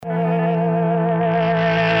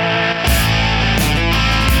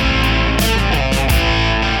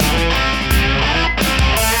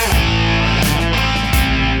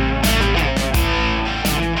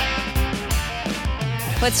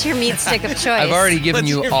What's your meat stick of choice? I've already given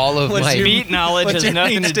you all of my Meat knowledge what's has your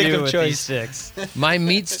nothing meat to stick do of with choice? these sticks. my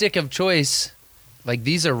meat stick of choice. Like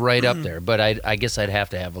these are right up there, but I guess I'd have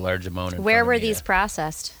to have a large amount. Where were these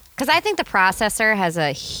processed? Because I think the processor has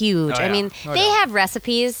a huge. Oh, I yeah. mean, No they doubt. have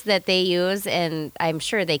recipes that they use, and I'm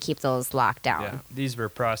sure they keep those locked down. Yeah, these were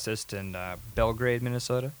processed in Belgrade,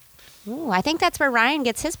 Minnesota. Ooh, I think that's where Ryan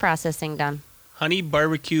gets his processing done. Honey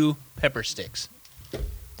barbecue pepper sticks.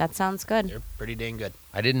 That sounds good. They're pretty dang good.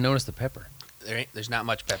 I didn't notice the pepper. There's not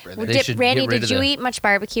much pepper in Well, there. They should Randy, get rid did of you the- eat much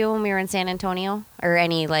barbecue when we were in San Antonio, or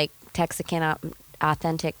any like Texican,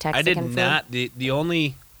 authentic Texican I did food? not. The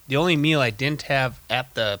only meal I didn't have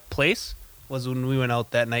at the place was when we went out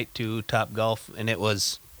that night to Top Golf, and it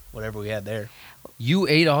was whatever we had there. You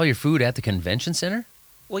ate all your food at the convention center?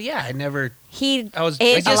 Well, yeah, I never. He I was- I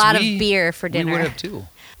ate a guess lot of we- beer for We dinner. would have too.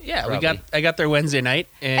 Yeah, Probably. I got there Wednesday night,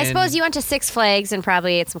 and I suppose you went to Six Flags and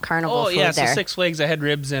probably ate some carnival Oh food yeah, there. so Six Flags. I had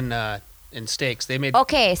ribs and steaks. They made.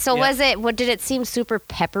 Okay, so Yeah. what did it seem super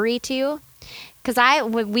peppery to you? Because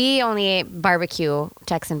we only ate barbecue,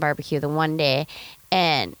 Texan barbecue, the one day,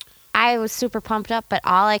 and I was super pumped up, but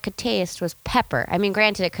all I could taste was pepper. I mean,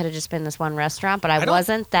 granted, it could have just been this one restaurant, but I don't-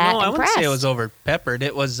 wasn't that No, I impressed. wouldn't say it was over peppered.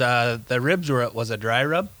 It was the ribs was a dry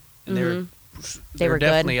rub, and they were They were good.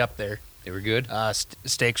 definitely up there. They were good.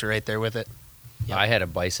 Steaks are right there with it. Yep. I had a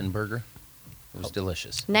bison burger. It was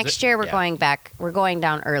delicious. Next year we're Yeah. going back. We're going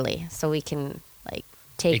down early so we can like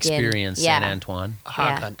take Experience in. Yeah, San Antoine Hog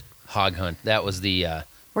Yeah. hunt. hog hunt. That was the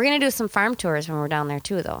we're gonna do some farm tours when we're down there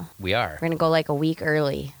too, though. we are. We're gonna go like a week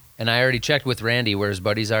early. And I already checked with Randy where his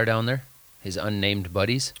buddies are down there. His unnamed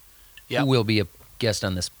buddies. Yep. Who will be a guest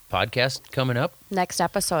on this podcast coming up. Next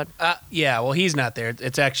episode. Yeah, well, he's not there.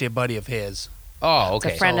 It's actually a buddy of his. Oh, It's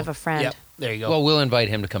okay. a friend of a friend. Yep, there you go. Well, we'll invite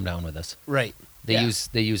him to come down with us. right. They Yeah.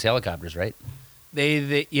 use helicopters, right?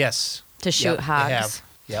 They yes. To shoot Yep, they hogs. have.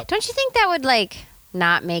 Yep. Don't you think that would like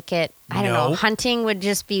not make it? I don't know. No. Hunting would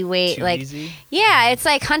just be Too like easy. yeah, it's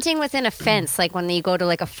like hunting within a fence. Like when you go to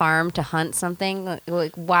like a farm to hunt something.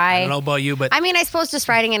 Like why? I don't know about you, but I mean, I suppose just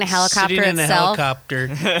riding in a helicopter sitting in a itself. helicopter,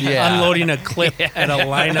 Yeah. unloading a clip at a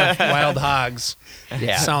line of wild hogs,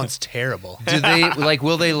 Yeah. sounds terrible. Do they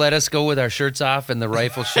will they let us go with our shirts off and the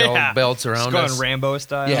rifle shell Yeah. belts Just around going us? Rambo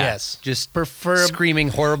style. Yeah. Yes. Just Prefer- screaming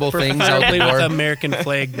horrible things out Preferably the with door. American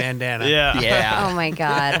flag bandana. Yeah. Yeah. Oh my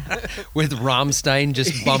god. With Rammstein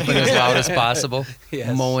just bumping as loud as possible,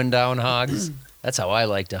 Yes. mowing down hogs. That's how I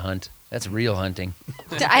like to hunt. That's real hunting.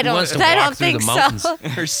 I don't. wants to I walk don't through think the mountains? so.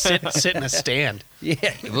 Or sit in a stand. Yeah.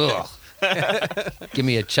 Ugh. Give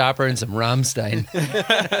me a chopper and some Rammstein.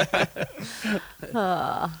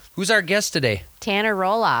 Who's our guest today? Tanner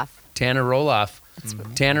Roloff. Tanner Roloff.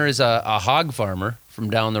 Tanner is a hog farmer from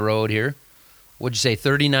down the road here. What'd you say,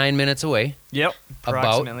 39 minutes away? Yep. About-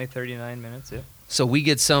 Approximately 39 minutes. Yep. So we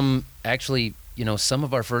get some, actually, some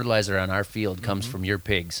of our fertilizer on our field comes from your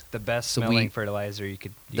pigs. The best So smelling we- fertilizer you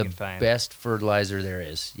The can find. best fertilizer there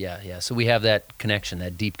is. Yeah, yeah. So we have that connection,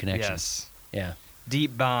 that deep connection. Yes. Yeah.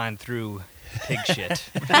 Deep bond through pig shit.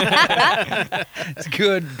 It's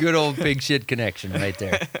good old pig shit connection right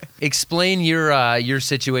there. Explain your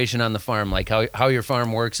situation on the farm, like how your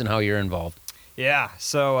farm works and how you're involved. Yeah.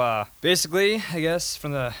 So basically, I guess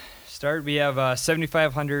from the start, we have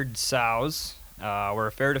 7,500 sows. We're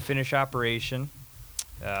a fair to finish operation.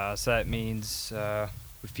 So that means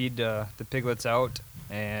we feed the piglets out,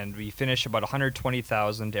 and we finish about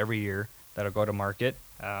 120,000 every year. That'll go to market.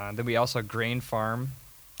 Then we also grain farm.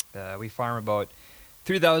 We farm about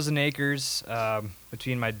 3,000 acres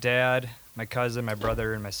between my dad, my cousin, my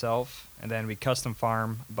brother, and myself. And then we custom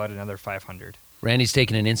farm about another 500. Randy's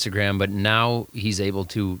taking an Instagram, but now he's able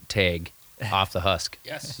to tag off the husk.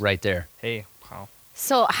 Yes. Right there. Hey, wow.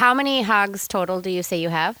 So, how many hogs total do you say you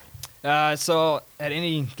have? So at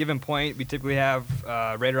any given point, we typically have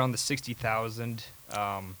right around the 60,000,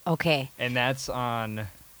 Okay. and that's on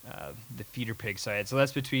the feeder pig side. So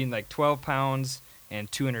that's between like 12 pounds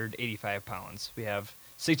and 285 pounds. We have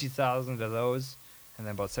 60,000 of those, and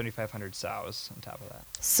then about 7,500 sows on top of that.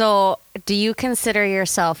 So, do you consider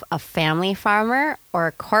yourself a family farmer or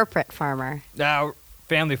a corporate farmer? Now,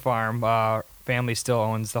 family farm. Family still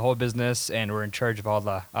owns the whole business, and we're in charge of all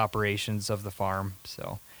the operations of the farm.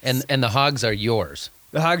 So And the hogs are yours.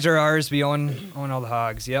 the hogs are ours. We own all the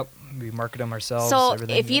hogs. Yep, we market them ourselves. So,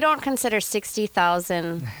 everything. if you Yep. don't consider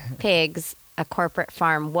 60,000 pigs a corporate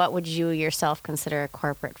farm, what would you yourself consider a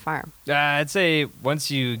corporate farm? I'd say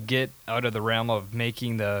once you get out of the realm of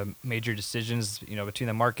making the major decisions, between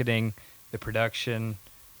the marketing, the production,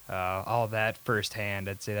 all of that firsthand,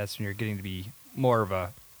 I'd say that's when you're getting to be more of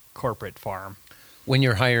a corporate farm. when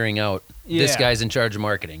you're hiring out, this Yeah. guy's in charge of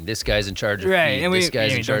marketing, this guy's in charge of Right, feed, and this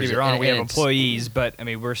guy's in don't charge get me of wrong, we have and it's- employees, but I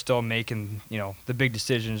mean, we're still making the big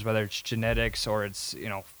decisions, whether it's genetics or it's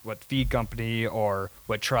what feed company or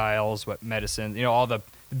what trials, what medicine, all the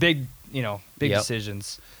big big Yep.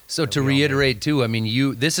 decisions. So that to we all make. reiterate too, I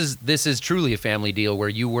mean, this is truly a family deal where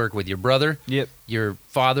you work with your brother, Yep, your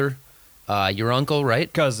father, your uncle,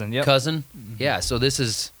 right? cousin. Yep, Cousin. Yeah. So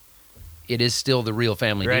it is still the real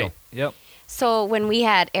family right. deal. Yep. So when we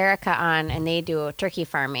had Erica on, and they do turkey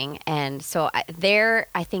farming, and so I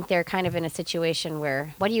think they're kind of in a situation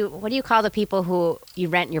where what do you call the people who you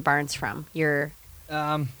rent your barns from?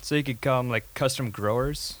 So you could call them like custom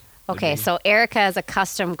growers. Okay, so Erica is a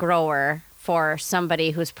custom grower for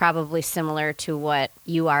somebody who's probably similar to what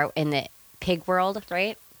you are in the pig world,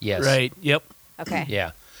 right? Yes. Right. Yep. Okay.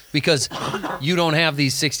 Yeah. Because you don't have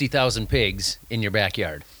these 60,000 pigs in your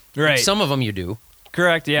backyard. Right. Some of them you do.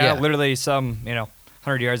 Correct. Yeah. Yeah. Literally some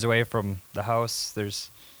 100 yards away from the house. There's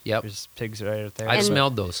Yep. pigs right out there. I've And-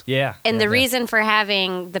 smelled those. Yeah. And yeah. the reason for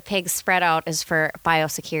having the pigs spread out is for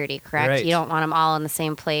biosecurity, correct? Right. You don't want them all in the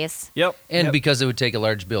same place. Yep. And yep. because it would take a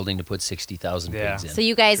large building to put 60,000 Yeah. pigs in. So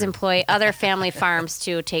you guys employ other family farms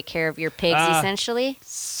to take care of your pigs, essentially?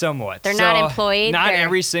 Somewhat. They're not employed, Not they're-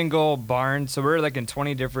 every single barn. So we're like in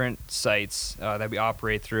 20 different sites that we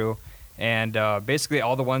operate through, and basically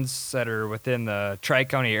all the ones that are within the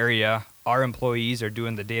Tri-County area, our employees are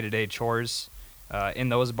doing the day-to-day chores in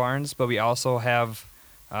those barns. But we also have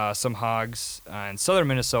some hogs in southern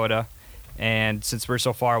Minnesota, and since we're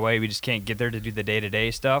so far away, we just can't get there to do the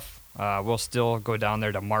day-to-day stuff. We'll still go down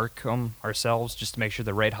there to mark them ourselves just to make sure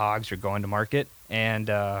the right hogs are going to market. And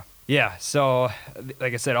yeah, so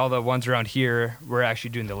like I said, all the ones around here, we're actually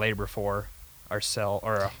doing the labor for ourselves.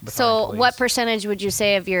 Or with our So employees. what percentage would you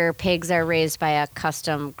say of your pigs are raised by a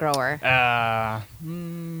custom grower?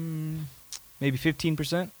 Maybe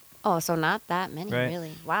 15%. Oh, so not that many, Right.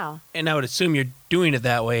 really. Wow. And I would assume you're doing it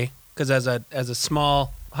that way because as a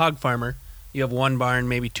small hog farmer, you have one barn,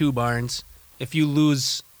 maybe two barns. If you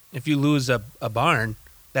lose a barn,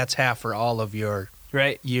 that's half for all of your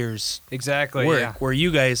Right. year's Exactly. work. Yeah. Where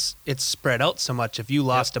you guys, it's spread out so much. If you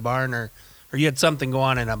lost a barn or you had something go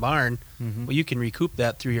on in a barn, Mhm. well, you can recoup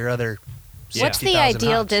that through your other. Yeah. What's the 60,000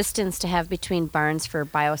 ideal hogs. distance to have between barns for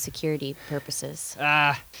biosecurity purposes?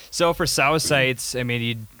 So for sow sites, I mean,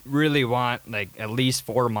 you'd really want like at least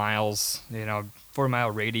 4 miles,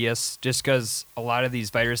 4-mile radius, just because a lot of these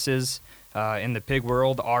viruses in the pig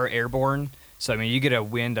world are airborne. So I mean, you get a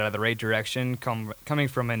wind out of the right direction coming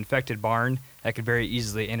from an infected barn, that could very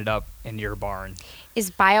easily end up in your barn.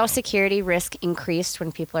 Is biosecurity risk increased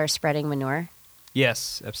when people are spreading manure?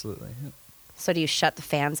 Yes, absolutely. So do you shut the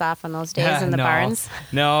fans off on those days in the No. barns?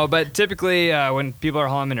 No, but typically when people are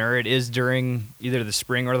hauling manure, it is during either the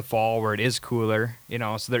spring or the fall where it is cooler,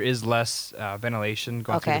 so there is less ventilation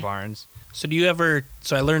going through Okay. the barns. So do you ever?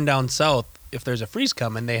 So I learned down south, if there's a freeze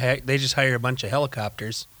coming, they just hire a bunch of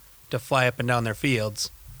helicopters to fly up and down their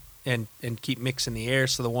fields, and keep mixing the air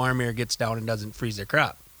so the warm air gets down and doesn't freeze their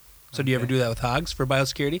crop. So do you ever Okay. do that with hogs for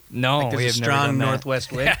biosecurity? No, Like we there's have a never strong done that.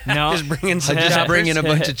 northwest wind. No. Just bringing some Just choppers. bring in a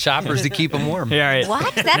bunch of choppers to keep them warm. Yeah, right.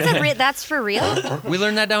 What? That's for real? We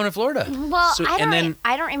learned that down in Florida. Well, So- I and then-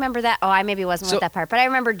 don't remember that. Oh, I maybe wasn't So- with that part, but I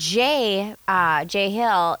remember Jay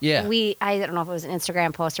Hill. Yeah. I don't know if it was an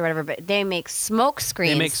Instagram post or whatever, but they make smoke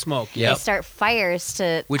screens. They make smoke. Yeah. They start fires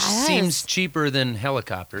to Which I seems cheaper than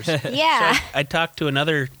helicopters. yeah. I talked to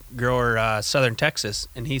another grower, southern Texas,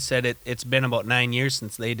 and he said it's been about 9 years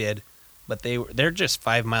since they did, but they're just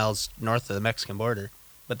 5 miles north of the Mexican border.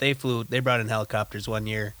 But they brought in helicopters one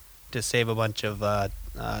year to save a bunch of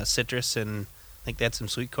citrus, and I think they had some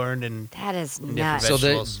sweet corn, and That is different nuts. So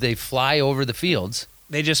vegetables. they fly over the fields.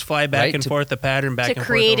 they just fly back Right, and to- forth the pattern back To and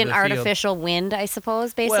create forth an over the field. artificial wind, I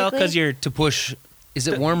suppose, basically. Well, because you're To push, is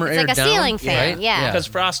it warmer It's air like a down? ceiling fan, Right? yeah. because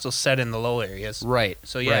frost will set in the low areas. Right.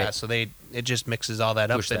 So yeah, right. so it just mixes all that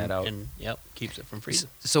Push up that out. and yep, keeps it from freezing.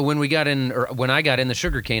 So when I got in the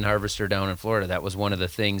sugarcane harvester down in Florida, that was one of the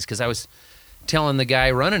things, because I was telling the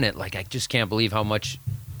guy running it, like, I just can't believe how much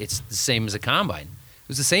it's the same as a combine. It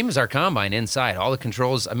was the same as our combine inside. All the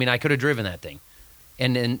controls, I mean, I could have driven that thing.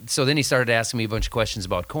 And so then he started asking me a bunch of questions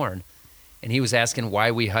about corn, and he was asking why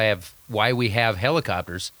we have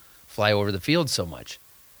helicopters fly over the field so much.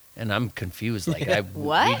 And I'm confused. Like,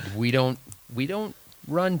 What? we don't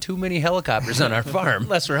run too many helicopters on our farm.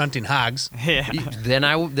 Unless we're hunting hogs, Yeah. Then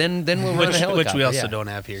we'll run a helicopter. which we also yeah. don't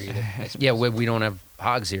have here either. Yeah, we don't have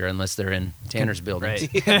hogs here unless they're in Tanner's buildings.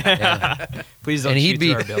 Right. Yeah. Please don't And he'd shoot be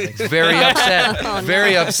through our buildings. very upset, Oh, no.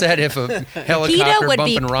 very upset if a helicopter would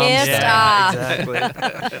be bumping ROMs. pissed down. off.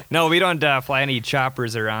 Exactly. No, we don't fly any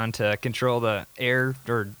choppers around to control the air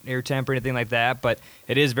or air temp or anything like that. But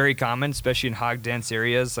it is very common, especially in hog dense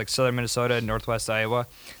areas like southern Minnesota and northwest Iowa,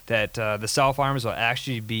 that the sow farms will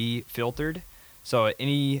actually be filtered. So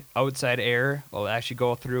any outside air will actually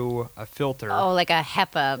go through a filter. Oh, like a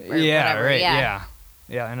HEPA or yeah, whatever. right. Yeah.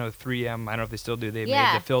 Yeah, I know 3M. I don't know if they still do. They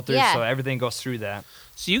Yeah, made the filters, yeah. so everything goes through that.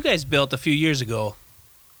 So you guys built a few years ago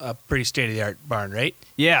a pretty state-of-the-art barn, right?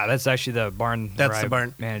 Yeah, that's actually the barn. That's where the I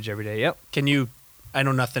barn. manage every day. Yep. Can you? I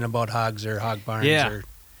know nothing about hogs or hog barns. Yeah. Or,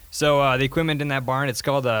 So the equipment in that barn, it's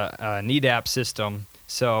called a NEDAP system.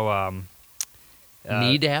 So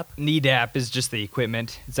NEDAP? NEDAP is just the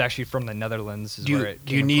equipment. It's actually from the Netherlands. Is do where you, it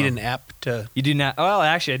do you came need from. an app to? You do not. Well,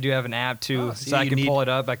 actually, I do have an app too, Oh, see, so I you can need- pull it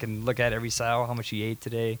up. I can look at every sow, how much he ate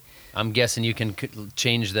today. I'm guessing you can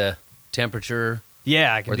change the temperature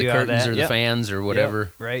Yeah, I can or the do all curtains that. or the Yep. fans or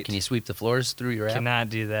whatever. right. Can you sweep the floors through your app? Cannot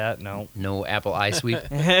do that. No. No Apple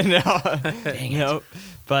iSweep. No. Dang it. No.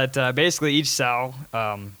 But basically, each sow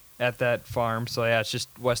at that farm. So yeah, it's just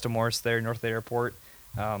west of Morris there, north of the airport.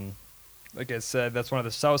 Like I said, that's one of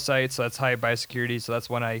the sow sites. So that's high biosecurity. So that's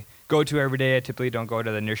one I go to every day. I typically don't go to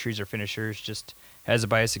the nurseries or finishers, just as a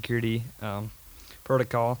biosecurity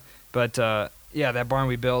protocol. But yeah, that barn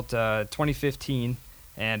we built 2015.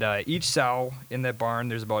 And each sow in that barn,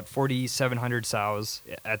 there's about 4,700 sows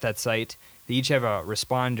at that site. They each have a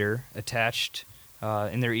responder attached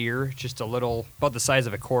in their ear, just a little, about the size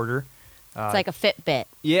of a quarter. It's like a Fitbit.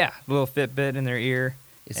 Yeah, a little Fitbit in their ear.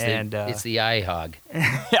 It's and it's the iHog.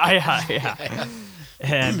 yeah.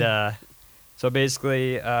 And so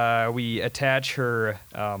basically, we attach her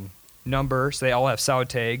number. So they all have sow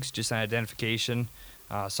tags, just an identification.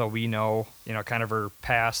 So we know, kind of her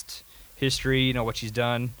past history, what she's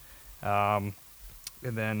done. And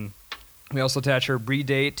then we also attach her breed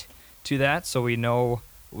date to that, so we know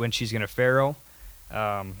when she's going to farrow.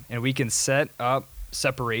 And we can set up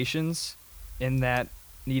separations in that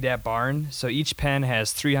NEDAP barn. So each pen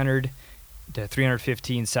has 300 to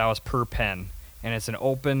 315 sows per pen. And it's an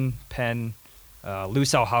open pen,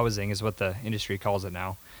 loose sow housing is what the industry calls it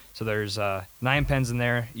now. So there's 9 pens in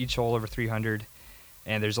there, each hold over 300.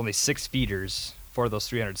 And there's only 6 feeders for those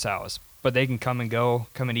 300 sows. But they can come and go,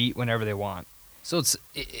 come and eat whenever they want. So it's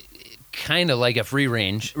kind of like a free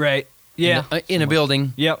range. Right. Yeah. In a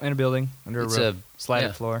building. Yep, in a building, under It's a roof, a- slatted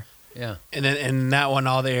yeah. floor. Yeah. And then in that one,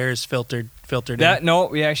 all the air is filtered That in. no,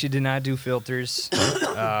 we actually did not do filters,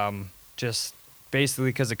 just basically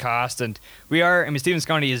because of cost. And Stevens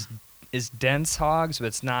County is dense hogs, but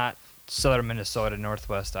it's not southern Minnesota,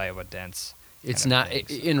 northwest Iowa dense. It's kind of not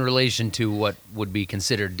thing. in relation to what would be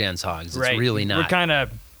considered dense hogs. It's Right. really not. We're kind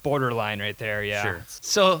of borderline right there. Yeah. Sure.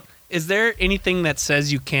 So, is there anything that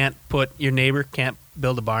says your neighbor can't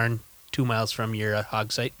build a barn 2 miles from your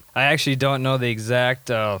hog site? I actually don't know the exact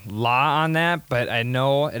law on that, but I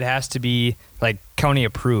know it has to be like county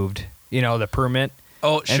approved. The permit.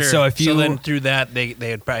 Oh, And sure. so if you- then through that, they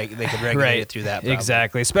could regulate it through that. Probably.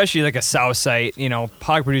 Exactly, especially like a sow site.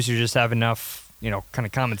 Hog producers just have enough, kind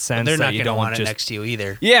of common sense. But they're that not you going to don't want it just, next to you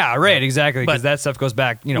either. Yeah, right, exactly. Because But that stuff goes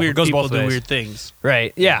back. Weird goes people both do ways. weird things.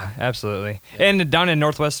 Right. Yeah, absolutely. And down in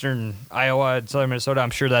northwestern Iowa and southern Minnesota,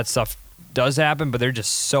 I'm sure that stuff does happen, but they're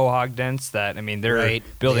just so hog dense that they're Right.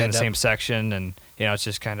 building They in the end same up- section, and it's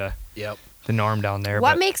just kind of Yep. the norm down there.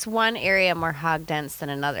 What but makes one area more hog dense than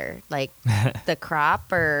another? Like the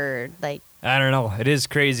crop or like I don't know. It is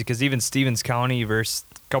crazy because even Stevens County versus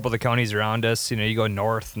a couple of the counties around us, you go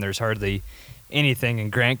north and there's hardly anything in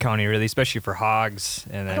Grant County really, especially for hogs.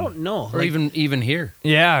 And then I don't know. or even here.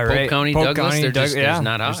 yeah, Pope right. County, Douglas, there's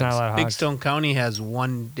not there's not a lot of Big hogs. Stone County has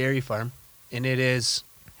one dairy farm, and it is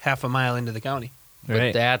half a mile into the county. But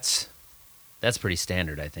Right. that's pretty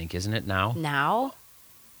standard, I think, isn't it now? now?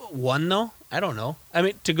 One though, I don't know. I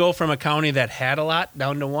mean, to go from a county that had a lot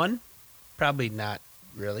down to one, probably not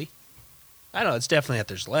really. I don't know. It's definitely that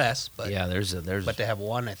there's less, but Yeah, there's but to have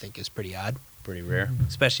one, I think, is pretty odd, pretty rare.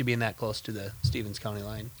 especially being that close to the Stevens County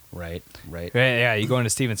line. Right. Right, yeah, you go into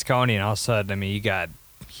Stevens County and all of a sudden, you got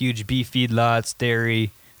huge beef feedlots,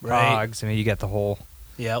 dairy, Right. hogs. You got the whole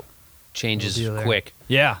Yep. Changes Deal there. quick.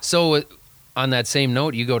 yeah. So on that same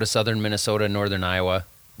note, you go to southern Minnesota, northern Iowa,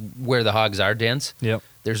 where the hogs are dense. Yep.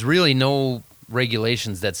 There's really no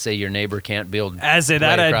regulations that say your neighbor can't build. As of that,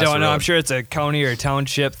 right I across don't the know. road. I'm sure it's a county or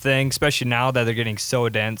township thing, especially now that they're getting so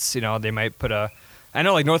dense. They might put I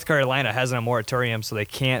know like North Carolina has a moratorium, so they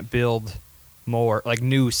can't build more like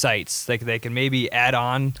new sites. Like they can maybe add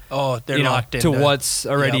on, Oh, they're locked to into what's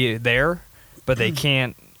already there. but they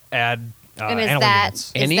can't add And is animal that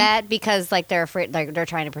units. is Any? that because like they're afraid, like they're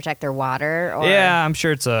trying to protect their water? Or Yeah, I'm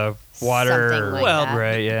sure it's a water. Something like Well, that.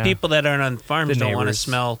 right? Yeah. People that aren't on farms The don't want to neighbors.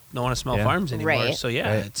 smell Yeah. farms anymore. Right. So yeah,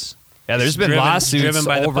 Right. it's Yeah, there's it's been lawsuits driven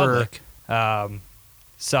by the over public.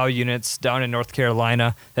 sow units down in North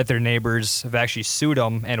Carolina that their neighbors have actually sued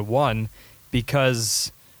them and won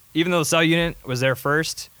because even though the sow unit was there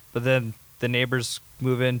first, but then the neighbors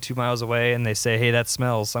move in 2 miles away and they say, "Hey, that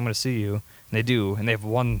smells. I'm going to sue you." And they do, and they've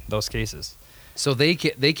won those cases. So they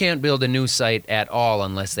can't build a new site at all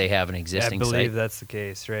unless they have an existing I believe site. that's the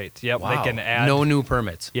case, right? Yep, Wow. they can add No new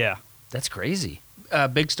permits. Yeah, That's crazy.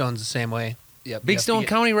 Big Stone's the same way. Yep. Big Stone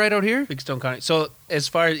County right out here? Big Stone County. So as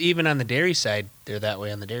far as even on the dairy side, they're that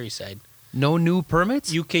way on the dairy side. No new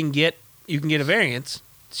permits? You can get a variance,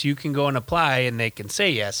 so you can go and apply, and they can say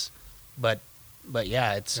yes, but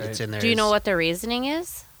yeah, it's in there. Do you know what the reasoning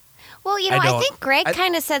is? Well, you know, I I, don't. think Greg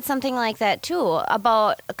kind of said something like that too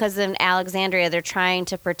about because in Alexandria they're trying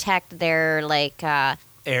to protect their like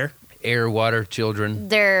air? Air, water, children.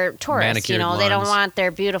 their tourists. You Manicured know, they don't lawns. want their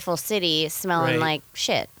beautiful city smelling Right. like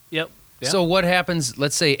shit. Yep. So what happens,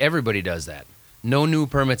 let's say everybody does that. No new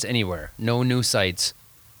permits anywhere. No new sites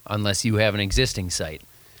unless you have an existing site.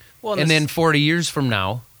 Well, And then 40 years from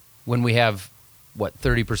now, when we have,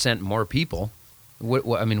 30% more people, what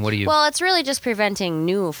do you... Well, it's really just preventing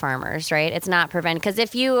new farmers, right? It's not prevent because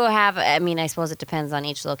if you have, I mean, I suppose it depends on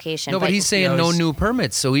each location. No, but he's saying you know, no he's- new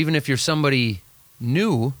permits. So even if you're somebody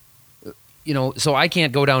new, so I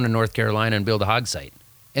can't go down to North Carolina and build a hog site.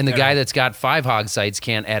 And the No, guy no. that's got 5 hog sites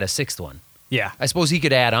can't add a 6th one. yeah, I suppose he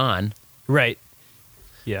could add on. right.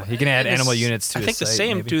 Yeah, he can add And animal it's- units to. I his think the site,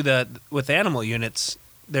 same maybe. to with animal units.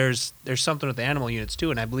 There's something with the animal units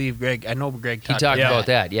too, and I believe Greg. I know Greg He talked, talked Yeah. about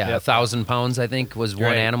that. Yeah, Yep. 1,000 pounds, I think, was one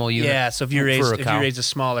Right. animal unit. Yeah, so if you for a cow. raise a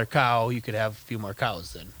smaller cow, you could have a few more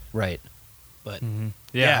cows then. Right. But Mhm.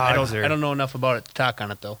 yeah, I hogs are- don't know enough about it to talk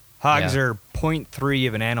on it though. Hogs Yeah. are 0.3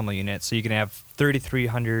 of an animal unit, so you can have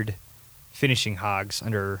 3,300 finishing hogs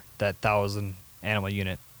under that 1,000 animal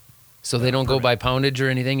unit. So they don't go by poundage or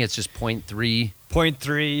anything. It's just 0.3.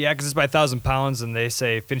 0.3, yeah, because it's by 1,000 pounds, and they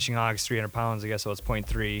say finishing hogs 300 pounds. I guess so. It's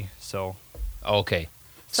 0.3. So Okay.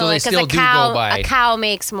 So they like, 'cause still do go by. a cow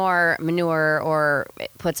makes more manure or it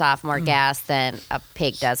puts off Hmm. more gas than a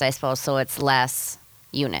pig does, I suppose. So it's less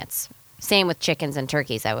units. Same with chickens and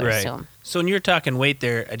turkeys, I would Right. assume. So when you're talking weight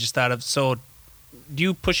there, I just thought of do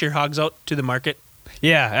you push your hogs out to the market?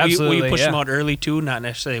 yeah, absolutely. Will you push yeah. them out early too, not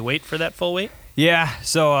necessarily wait for that full weight? Yeah.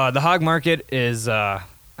 So the hog market is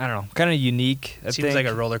I don't know, kind of unique. I Seems think. like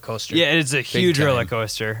a roller coaster. Yeah, it's a huge time. roller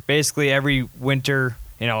coaster. Basically, every winter,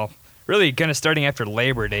 really kind of starting after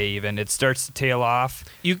Labor Day, even it starts to tail off.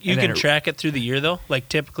 You And then can track it through the year though. Like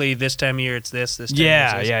typically this time of year it's this. This time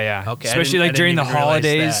Yeah, it's this. yeah. Okay, I Especially didn't- I like during the didn't even realize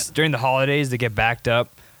holidays. that. During the holidays, they get backed up.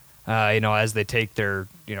 As they take their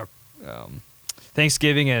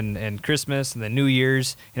Thanksgiving and Christmas and the New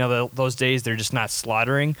Year's. Those days they're just not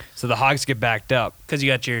slaughtering, so the hogs get backed up. Because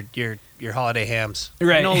you got your holiday hams. I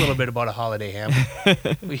Right. know a little bit about a holiday ham.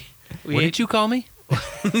 we What ate, did you call me?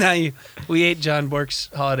 we ate John Bork's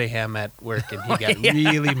holiday ham at work, and he got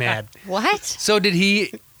really mad. What? So did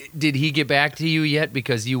he get back to you yet?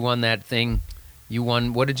 Because you won that thing. You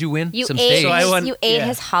won. What did you win? You Some ate, steak. So I his, won- you ate yeah.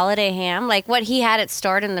 his holiday ham? Like what, he had it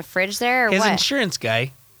stored in the fridge there or His what? insurance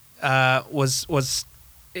guy was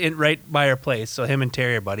right by our place, so him and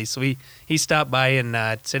Terry are buddies. So he stopped by and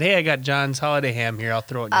said, "Hey, I got John's holiday ham here. I'll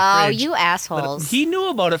throw it in your Oh, fridge." you But assholes. he knew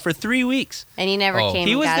about it for 3 weeks. And he never Oh. came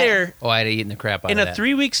He and was got it? there Oh, I'd have eaten the crap out in of a that.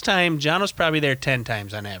 3 weeks time. John was probably there 10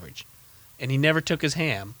 times on average, and he never took his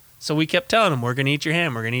ham. So we kept telling him, "We're gonna eat your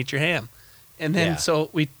ham. We're gonna eat your ham." And then Yeah.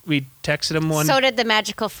 so we texted him one. So did the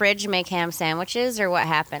magical fridge make ham sandwiches or what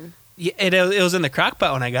happened? Yeah, it was in the crock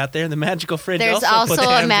pot when I got there. The magical fridge. There's also, puts also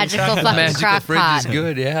a hams in magical crock fucking pot. Magical crock fridge pot. is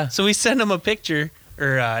good. Yeah. So we send him a picture,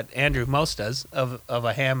 or Andrew Mouse does, of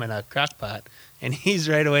a ham in a crock pot, and he's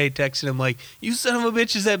right away texting him like, "You son of a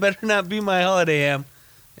bitches, that better not be my holiday ham,"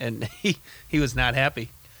 and he was not happy.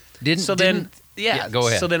 So then, yeah, go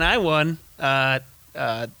ahead. So then I won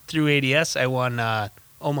through ADS. I won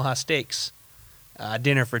Omaha Steaks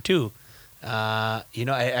dinner for two. I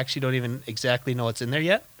actually don't even exactly know what's in there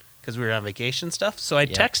yet because we were on vacation stuff. So I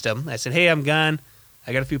text him. I said, "Hey, I'm gone.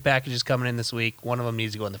 I got a few packages coming in this week. One of them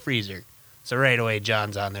needs to go in the freezer." So right away,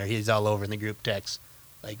 John's on there. He's all over in the group text.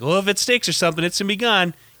 Like, well, if it's steaks or something, it's going to be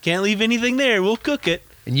gone. Can't leave anything there. We'll cook it.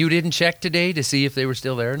 And you didn't check today to see if they were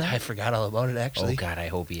still there or not? I forgot all about it, actually. Oh, God, I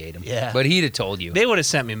hope he ate them. Yeah. But he'd have told you. They would have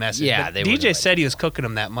sent me messages. Yeah, but they would've DJ let said you he was cooking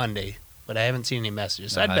them that Monday, but I haven't seen any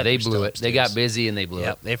messages. So I bet they they're blew still it. They got upstairs. busy and they blew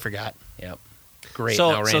Yep, it. they forgot. Yep. Great.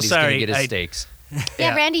 So- now so Randy's sorry, going to get his I- steaks. Yeah,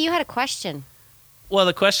 Yeah. Randy, you had a question. Well,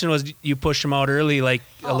 the question was, you push them out early, like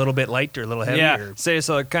a little bit light or a little heavier? Yeah, say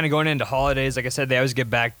so. Kind of going into holidays, like I said, they always get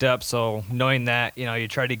backed up. So knowing that, you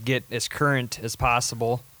try to get as current as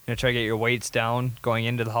possible. Try to get your weights down going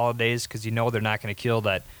into the holidays because they're not going to kill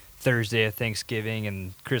that Thursday of Thanksgiving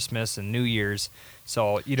and Christmas and New Year's.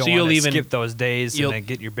 So you don't want to skip those days and then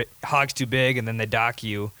get your hogs too big, and then they dock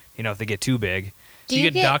you. If they get too big. Do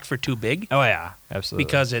you get docked for too big? Oh yeah, absolutely.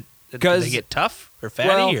 Because they get tough or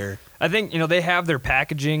fatty, or I think they have their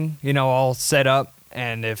packaging all set up,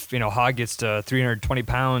 and if hog gets to 320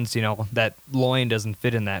 pounds, that loin doesn't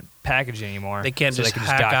fit in that package anymore. They can't so just they can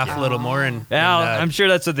hack dock off you. a little more and. I'm sure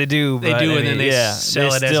that's what they do. They but, do, I and then mean, they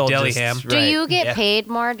sell it as still deli just- ham. Do right. you get Yeah. paid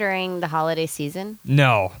more during the holiday season?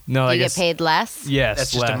 No. Do I you guess get paid less? Yes,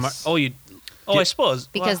 That's just less. I suppose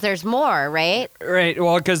Because there's more, right? Right.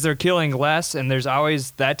 Well, because they're killing less, and there's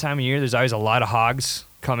always that time of year. There's always a lot of hogs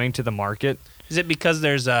coming to the market. is it because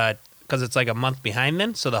because it's like a month behind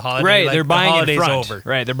then? So the holiday, Right. like, they're the buying holiday's in front. over.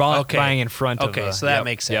 Right. They're Okay. buying in front of. Okay, so that yep,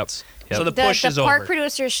 makes yep, sense. yep. So the push is the pork over.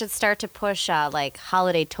 producers should start to push like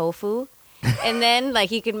holiday tofu. And then, like,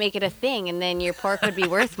 you could make it a thing, and then your pork would be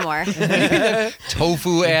worth more.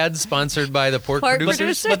 Tofu ad sponsored by the pork, Pork producers.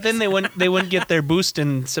 producers? But then they wouldn't get their boost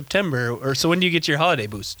in September, or so when do you get your holiday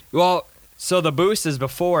boost? Well, so the boost is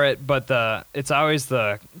before it, but it's always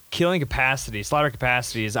the killing capacity, slaughter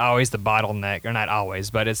capacity is always the bottleneck, or not always,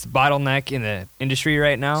 but it's the bottleneck in the industry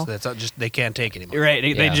right now. So that's not just they can't take it anymore. Right,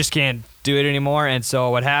 they Yeah. just can't do it anymore, and so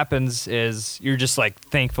what happens is you're just like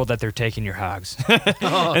thankful that they're taking your hogs,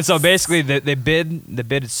 and so basically the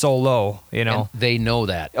bid is so low, And they know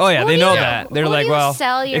that. Oh yeah, Who they do know you- that. They're who like, do you well,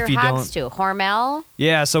 sell your if you hogs don't, to? Hormel?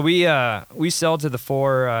 yeah. So we sell to the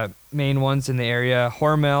four main ones in the area: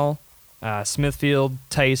 Hormel, Smithfield,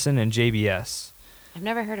 Tyson, and JBS. I've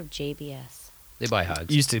never heard of JBS. They buy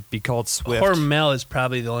hogs. Used to be called Swift. Hormel is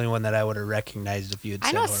probably the only one that I would have recognized if you had I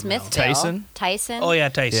said know Hormel. Smithfield. Tyson? Tyson? Oh yeah,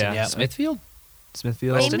 Tyson. Yeah. Yeah. Smithfield?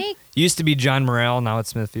 Smithfield. They make Used to be John Morrell, now it's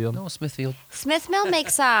Smithfield. No, Smithfield. Smithfield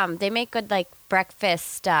makes they make good like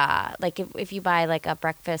breakfast like if you buy like a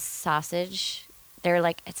breakfast sausage, they're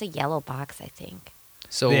like it's a yellow box, I think.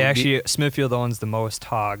 So They actually Smithfield owns the most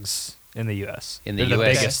hogs in the U.S. In the They're US.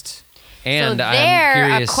 the biggest. and so I'm they're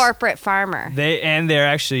curious. a corporate farmer. They're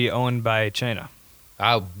actually owned by China.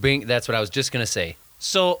 That's what I was just gonna say.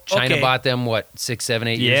 So China okay. bought them 6, 7,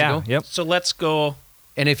 8 years Yeah. ago. Yep. So let's go.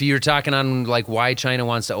 And if you're talking on like why China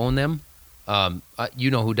wants to own them,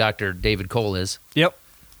 you know who Dr. David Cole is. Yep.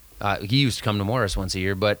 He used to come to Morris once a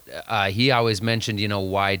year, but he always mentioned,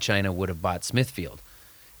 why China would have bought Smithfield.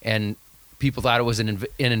 And people thought it was an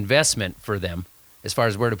investment for them as far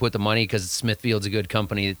as where to put the money because Smithfield's a good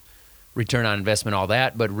company, return on investment, all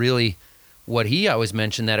that. But really, what he always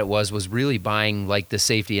mentioned that it was really buying like the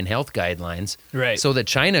safety and health guidelines Right. so that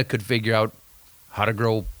China could figure out how to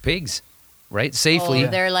grow pigs, right? Safely,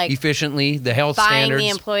 they're like efficiently, the health buying standards, the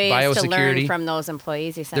employees to learn biosecurity. from those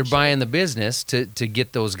employees essentially. They're buying the business to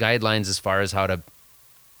get those guidelines as far as how to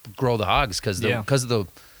grow the hogs because Yeah. of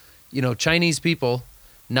the Chinese people,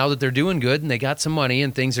 now that they're doing good and they got some money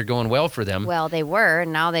and things are going well for them. Well, they were.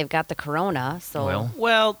 Now they've got the corona, so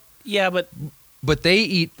Well, yeah, but But they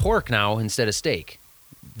eat pork now instead of steak.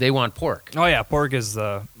 They want pork. Oh yeah, pork is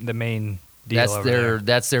the main deal. over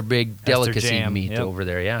That's their big That's their delicacy jam, meat yep. over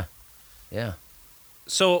there. Yeah, yeah.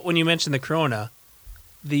 so when you mentioned the corona,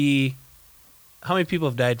 how many people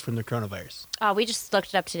have died from the coronavirus? we just looked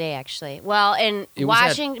it up today, actually. Well, in It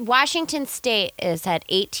was Washington State has had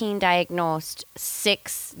 18 diagnosed,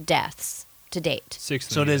 6 deaths to date. 6.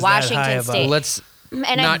 So does Washington that high of a, State. Let's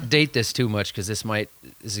And not date this too much because this is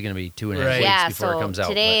going to be 2.5 Right. weeks yeah, before so it comes out.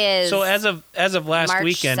 today is so as of last March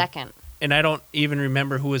weekend, 2nd. and I don't even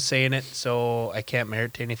remember who was saying it, so I can't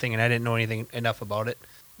merit to anything, and I didn't know anything enough about it.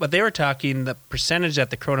 But they were talking the percentage that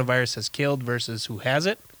the coronavirus has killed versus who has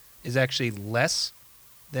it is actually less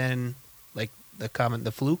than like the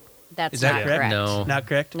flu. That's Is that not correct? correct. No. Not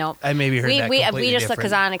correct. Nope. I maybe heard that we completely just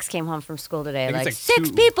because different. Onyx came home from school today, I think like, it's like 6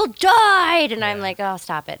 2. people died, and I'm Yeah. like, oh,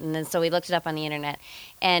 stop it. And then so we looked it up on the internet,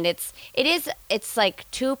 and it's like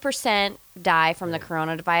 2% die from the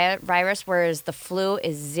coronavirus, whereas the flu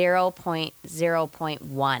is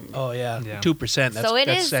 0.0.1. Oh yeah, Yeah. 2%. That's So it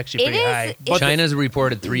that's is- actually it pretty is- high. it- China's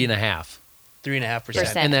reported 3.5%,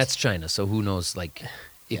 3.5%. and that's China. So who knows? Like,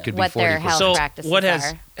 it could be What their 40%. health So practices what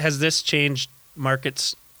are. has this changed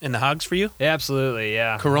markets in the hogs for you? Absolutely,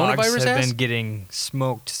 yeah. Coronavirus Hogs have has? been getting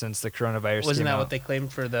smoked since the coronavirus. Wasn't came that out. what they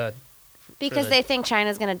claimed for the? Because they think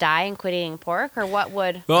China's going to die and quit eating pork, or what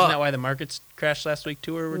would? Well, Isn't that why the markets crashed last week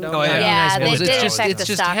too, or were down? Oh, yeah. Yeah, they Well, did it's just, affect it's the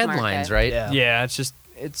just stock headlines, market. right? Yeah. yeah, it's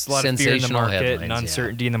a lot of fear in the Sensational market headlines, and yeah.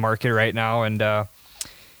 uncertainty in the market right now, and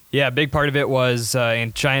Yeah, a big part of it was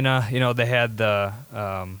in China. You know, they had the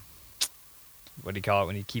what do you call it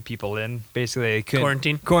when you keep people in? Basically, they couldn't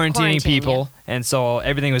Quarantine? quarantining people, and so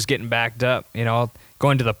everything was getting backed up. You know,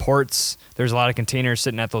 going to the ports. There's a lot of containers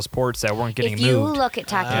sitting at those ports that weren't getting if you moved. look at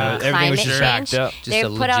talking Yeah, about everything was climate just change, backed up. Just they've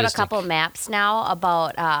a put out a logistic. couple maps now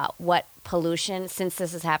about what pollution, since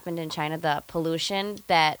this has happened in China, the pollution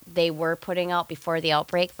that they were putting out before the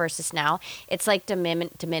outbreak versus now, it's like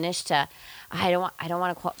diminished to, I don't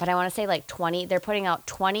want to quote, but I want to say like 20. They're putting out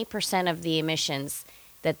 20% of the emissions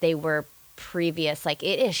that they were previous. Like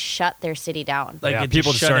it has shut their city down. Like Yeah, it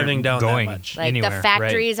people just just shut aren't everything down going. that much. Like anywhere, the right.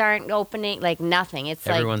 factories aren't opening, like nothing. It's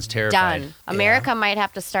Everyone's like terrified. done. America might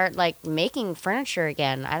have to start like making furniture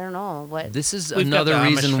again. I don't know what. This is We've got another the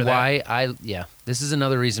Amish reason for that. why this is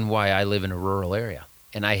another reason why I live in a rural area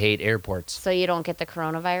and I hate airports. So you don't get the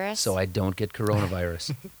coronavirus. So I don't get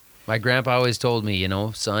coronavirus. My grandpa always told me,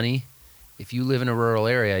 Sonny, if you live in a rural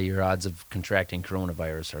area, your odds of contracting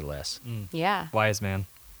coronavirus are less. yeah. Wise man.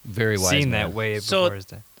 Very wise. Seen man. that way So- before his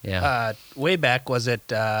day. Yeah. Way back, was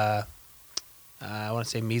it, I want to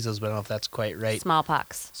say measles, but I don't know if that's quite right.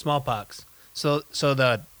 Smallpox. Smallpox. So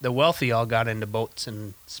the wealthy all got into boats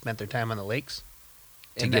and spent their time on the lakes.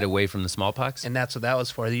 to And get that- away from the smallpox. And that's what that was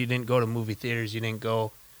for. You didn't go to movie theaters.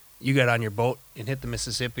 You got on your boat and hit the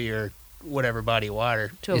Mississippi or whatever body of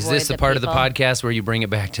water. To Is avoid this the part of the people. podcast where you bring it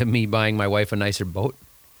back to me buying my wife a nicer boat?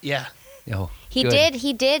 Yeah. Oh, He good.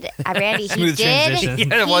 did. Randy, he Smooth did. transition.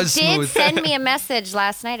 Yeah, it was he did smooth. send me a message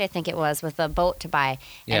last night, I think it was, with a boat to buy.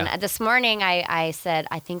 Yeah. And this morning I said,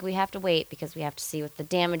 I think we have to wait because we have to see what the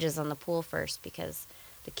damage is on the pool first because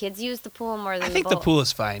the kids use the pool more than I think the the boat. pool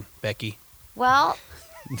is fine, Becky. Well,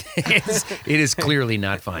 It is clearly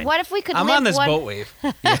not fine. what if we could I'm live on this one... boat wave.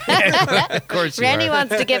 Of course you Randy are.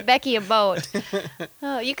 wants to get Becky a boat.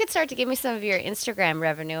 Oh, you could start to give me some of your Instagram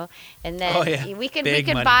revenue, and then Oh, yeah. we could Big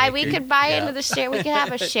money buy maker. buy into the share. We could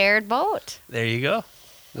have a shared boat. There you go.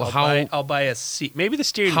 Well, I'll buy a seat. Maybe the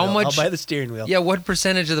steering How wheel. much- I'll buy the steering wheel. Yeah, what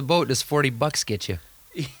percentage of the boat does $40 get you?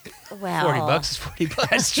 Well, $40 is $40.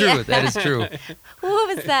 That's true. Yeah. That is true. Who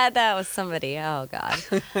was that? That was somebody. Oh God.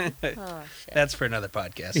 Oh shit. That's for another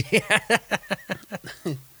podcast.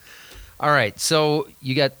 All right, so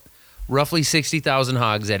you got roughly 60,000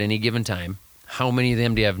 hogs at any given time. How many of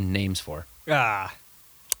them do you have names for? I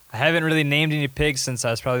haven't really named any pigs since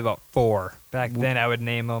I was probably about 4. Back then, I would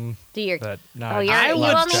name them, Do your but not. oh, you I only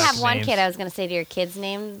lost track have of one names. kid. I was gonna say, do your kids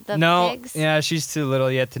name the No, pigs? yeah, she's too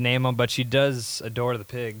little yet to name them, but she does adore the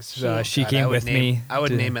pigs. She God, came I would with name, me. I would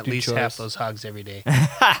to name at do least chores. half those hogs every day.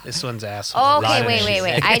 This one's asshole. lot Okay, of wait.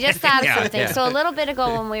 names. I just thought of Yeah, something. yeah. So a little bit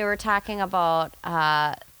ago, when we were talking about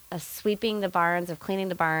sweeping the barns, of cleaning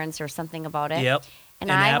the barns, or something about it. Yep. And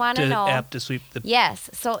An I app want to know. app to sweep the. Yes.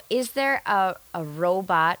 So is there a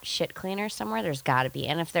robot shit cleaner somewhere? There's got to be.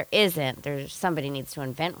 And if there isn't, somebody needs to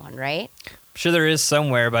invent one, right? I'm sure there is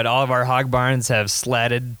somewhere, but all of our hog barns have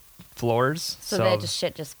slatted floors. So they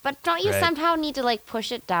just. But don't you Right. somehow need to like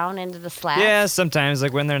push it down into the slats? Yeah, sometimes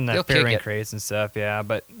like when they're in the They'll kick fairing it. crates and stuff. Yeah,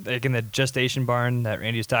 but like in the gestation barn that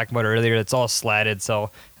Randy was talking about earlier, it's all slatted. So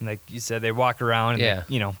and like you said, they walk around. And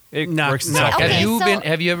Yeah. it Knock- works knock- itself Okay, out.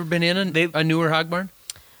 Have you ever been in a newer hog barn?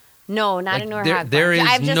 No, not Like, a newer there, hog there barn. is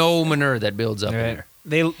I've just- no manure that builds up in Right.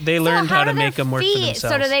 there. They So learned how to do make their them work for feet-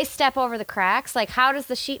 themselves. So do they step over the cracks? Like how does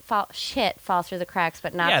the shit fall through the cracks,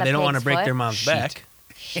 but not Yeah, the they don't want to pig's break foot? their mom's Sheet. back.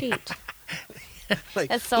 Sheet. Like,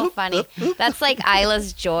 That's so funny. That's like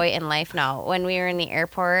Isla's joy in life now. When we were in the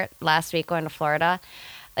airport last week going to Florida,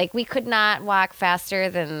 like we could not walk faster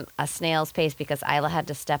than a snail's pace because Isla had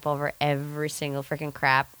to step over every single freaking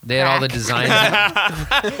crap. They had all the crack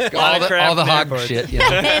designs, Lot of crap all the in hog airports. shit. You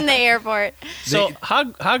know? in the airport. So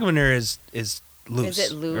hog manure is loose.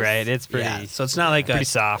 Is it loose? Right, it's pretty Yeah. So it's not like pretty a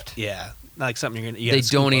soft. yeah, not like something you're gonna. You They gotta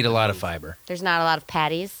scoop don't up eat a and lot of move. fiber. There's not a lot of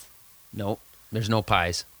patties. Nope. There's no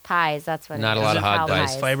pies. Pies, that's what Not it a is. lot of hog Cow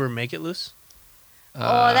pies. Does fiber make it loose?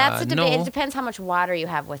 Oh, that's a debate. No. It depends how much water you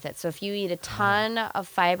have with it. So if you eat a ton of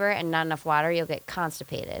fiber and not enough water, you'll get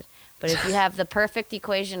constipated. But if you have the perfect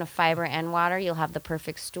equation of fiber and water, you'll have the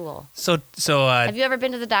perfect stool. So Have you ever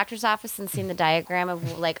been to the doctor's office and seen the diagram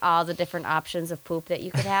of like all the different options of poop that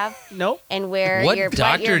you could have nope. and where What your but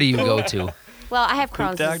doctor your do you poop- go to? Well, I have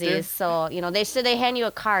Crohn's doctor? disease, so they hand you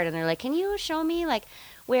a card and they're like, "Can you show me like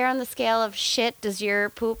where on the scale of shit does your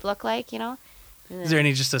poop look like?" You know. Is there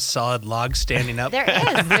any just a solid log standing up? There is.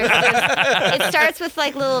 It starts with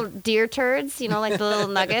like little deer turds, you know, like the little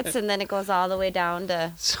nuggets, and then it goes all the way down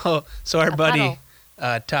to So our A buddy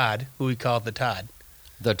puddle. Todd, who we call the Todd,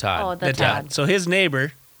 The Todd. oh the Todd. So his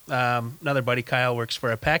neighbor, another buddy Kyle, works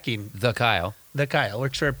for a packing. The Kyle. The Kyle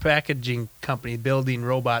works for a packaging company building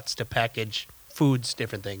robots to package foods,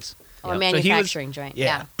 different things. Or So he was- manufacturing joint.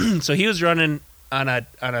 Yeah. So he was running on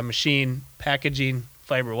a machine packaging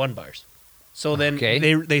Fiber One bars. So then Okay.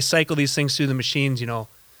 they cycle these things through the machines,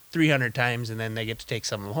 300 times, and then they get to take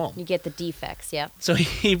some of them home. You get the defects. Yep. So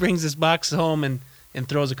he brings this box home and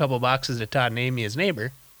throws a couple boxes to Todd and Amy, his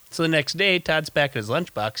neighbor. So the next day, Todd's packing his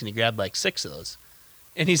lunchbox, and he grabbed like 6 of those.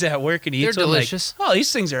 And he's at work, and he eats They're them like, delicious. oh,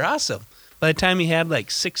 these things are awesome. By the time he had like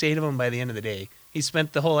 6, 8 of them by the end of the day, he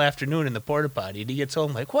spent the whole afternoon in the porta potty. And he gets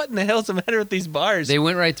home like, what in the hell's the matter with these bars? They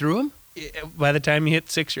went right through them. By the time he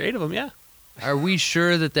hit 6 or 8 of them, yeah. Are we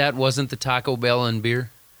sure that wasn't the Taco Bell and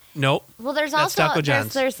beer? Nope. Well, there's That's also Taco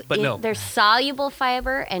John's, but no. there's soluble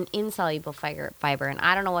fiber and insoluble fiber, and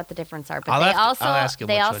I don't know what the difference are, but I'll ask him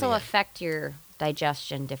they which one also he had. affect your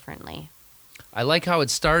digestion differently. I like how it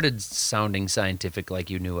started sounding scientific, like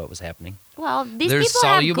you knew what was happening. Well, these There's people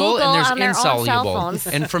soluble have Google and there's on their own cell insoluble. phones.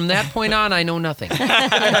 And from that point on, I know nothing.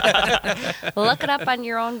 Look it up on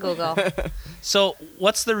your own Google. So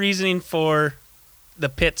what's the reasoning for the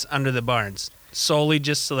pits under the barns? Solely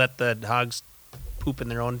just so that the hogs poop in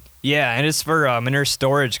their own... Yeah, and it's for manure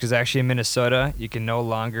storage because actually in Minnesota you can no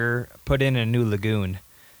longer put in a new lagoon.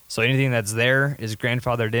 So anything that's there is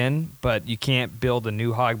grandfathered in, but you can't build a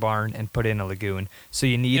new hog barn and put in a lagoon. So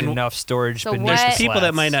you need And enough storage So beneath what- the There's People that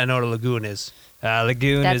slats. might not know what a lagoon is.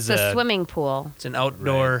 Lagoon That's is a swimming pool. It's an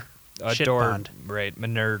outdoor shit outdoor, pond. right?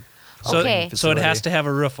 Manure. So, Okay. so it has to have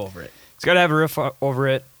a roof over it. It's got to have a roof over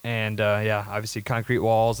it, and obviously concrete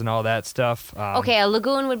walls and all that stuff. Okay, a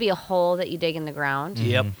lagoon would be a hole that you dig in the ground.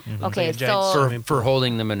 Yep. Okay, Like a giant so swimming For pool.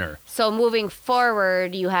 holding the manure. so moving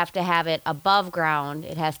forward, you have to have it above ground.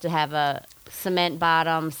 It has to have a cement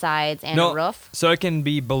bottom, sides, and a roof. So it can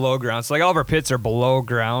be below ground. So like all of our pits are below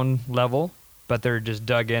ground level, but they're just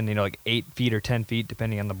dug in, like 8 feet or 10 feet,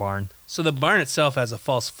 depending on the barn. So the barn itself has a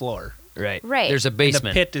false floor. Right. Right. There's a And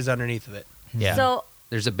basement. the pit is underneath of it. Yeah. So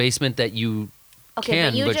There's a basement that you okay,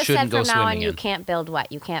 can, but you just shouldn't said go from now on swimming you in. can't build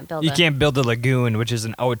what? You can't build. You can't build a lagoon, which is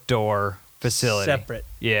an outdoor facility. Separate.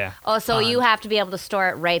 Yeah. Oh, so pond. you have to be able to store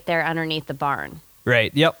it right there underneath the barn.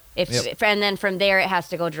 Right. Yep. If and then from there it has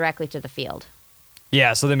to go directly to the field.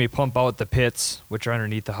 Yeah. So then we pump out the pits, which are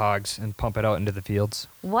underneath the hogs, and pump it out into the fields.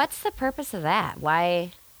 What's the purpose of that?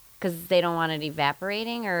 Why? Because they don't want it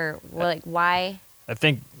evaporating, or like why? I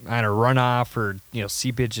think on a runoff or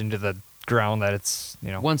seepage into the ground that it's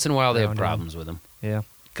once in a while they have Ground in. problems with them. yeah.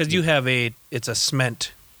 Because you have it's a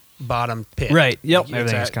cement bottom pit. Right. Yep. It's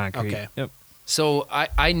Everything's a- concrete. Okay. Yep. So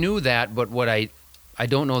I knew that, but what I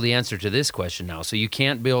don't know the answer to this question now. So you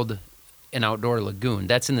can't build an outdoor lagoon.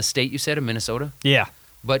 That's in the state you said of Minnesota. Yeah.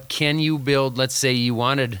 But can you build? Let's say you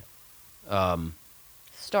wanted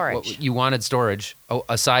Storage. you wanted storage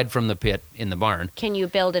aside from the pit in the barn. Can you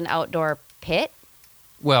build an outdoor pit?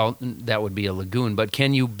 Well, that would be a lagoon. But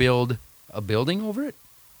can you build a building over it?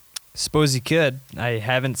 Suppose you could. I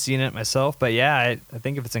haven't seen it myself, but yeah, I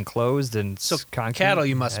think if it's enclosed and So it's concrete, cattle,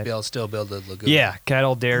 you must I- be able to still build a lagoon. Yeah,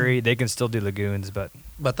 cattle, dairy, they can still do lagoons, but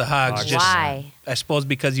But the hogs Hogs. just... Why? I suppose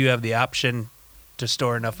because you have the option to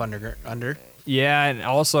store enough under. yeah, and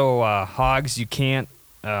also hogs, you can't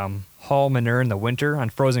haul manure in the winter on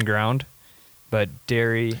frozen ground, but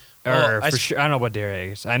dairy, Oh, or I for s- sure, I don't know about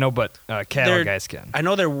dairy. I know, but cattle They're- guys can. I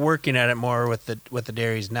know they're working at it more with the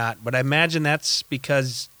dairies not, but I imagine that's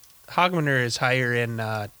because hog manure is higher in...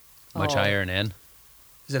 Much Oh. higher in N.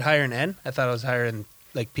 is it higher in N? I thought it was higher in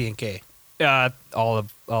like P and K. All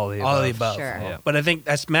of the All of the above. above. Sure. Yeah. But I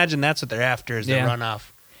imagine that's what they're after is Yeah. the runoff.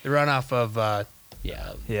 The runoff of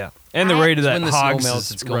Yeah. Yeah, and the I- rate of that when the hogs snow melts,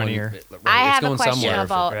 is it's going. runnier. Right, I it's have a going question somewhere.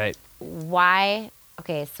 about Right. why.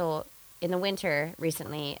 Okay, so in the winter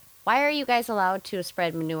recently, why are you guys allowed to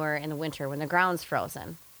spread manure in the winter when the ground's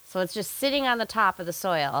frozen? So it's just sitting on the top of the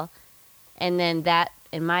soil, and then that,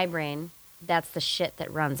 in my brain, that's the shit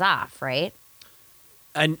that runs off, right?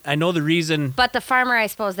 I know the reason But the farmer, I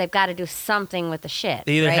suppose, they've got to do something with the shit.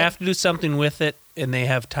 they either right? have to do something with it and they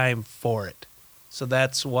have time for it. So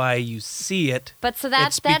that's why you see it. But so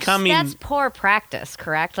that's it's becoming- that's poor practice,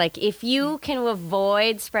 correct? Like if you can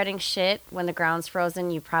avoid spreading shit when the ground's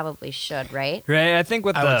frozen, you probably should, right? Right, I think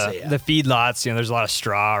with I would say, yeah. the feedlots, there's a lot of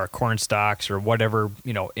straw or corn stalks or whatever,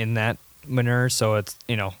 in that manure, so it's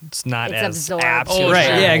it's not It's as absorbed. absolute. Oh, right,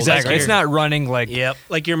 sure. yeah, exactly. Like It's your- not running like Yep,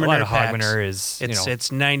 like your a lot manure of hog packs. manure is. It's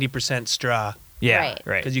 90% straw yeah, Right.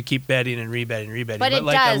 right. because you keep bedding and rebedding. But it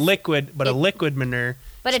like does- a liquid, a liquid manure.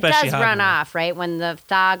 But it especially does hog run manure. off, right? When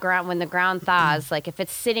the ground thaws, like if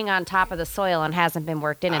it's sitting on top of the soil and hasn't been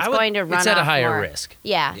worked in, it's I would- going to run It's at a off higher more. risk.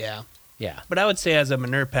 Yeah. Yeah, Yeah. but I would say as a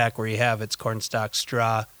manure pack where you have its corn stalk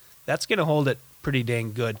straw, that's going to hold it pretty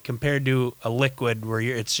dang good compared to a liquid where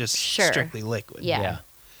it's just Sure. strictly liquid. Yeah.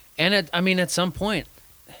 And at some point,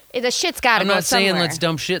 The shit's got to I'm go not somewhere. saying let's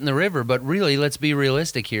dump shit in the river, but really, let's be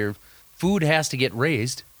realistic here. Food has to get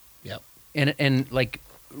raised. Yep. And like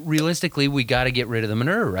realistically, we got to get rid of the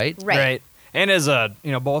manure, right? Right. And as a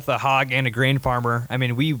both a hog and a grain farmer, I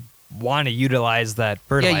mean, we want to utilize that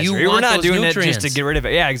fertilizer. you We're want not those doing it nutrients. just to get rid of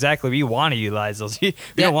it. Yeah, exactly. We want to utilize those. We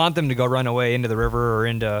don't want them to go run away into the river or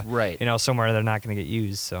into Right. somewhere they're not going to get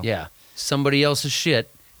used. So Yeah. Somebody else's shit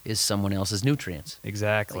is someone else's nutrients.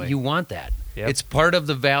 exactly. You want that. Yep. It's part of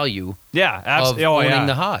the value yeah, of absolutely. owning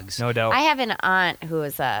the hogs. No doubt. I have an aunt who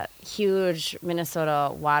is a huge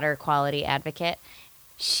Minnesota water quality advocate.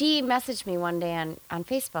 She messaged me one day on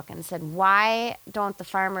Facebook and said, why don't the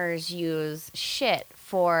farmers use shit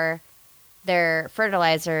for their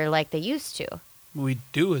fertilizer like they used to? We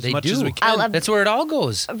do as They much do. as we can. That's where it all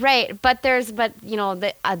goes. Right, but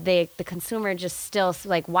the consumer just still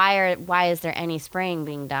like why is there any spraying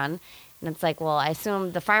being done? And it's like, well, I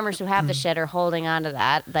assume the farmers who have the shit are holding on to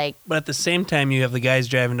that. Like, But at the same time, you have the guys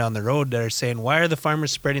driving down the road that are saying, "Why are the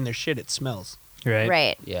farmers spreading their shit? It smells."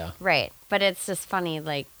 right. Yeah. right. But it's just funny,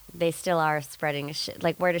 like they still are spreading shit.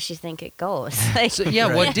 Like, where does she think it goes? Like, So,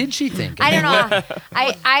 yeah, what did she think? I don't know.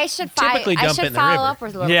 I should Typically I dump it should in the follow river. up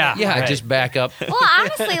with a little Yeah. bit. Yeah, Right. just back up. Well,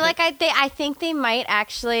 honestly, like I think they might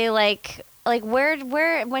actually like where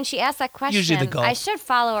when she asked that question, Usually the Gulf. I should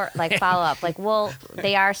follow up. Like, well,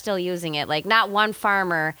 they are still using it. Like, not one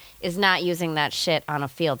farmer is not using that shit on a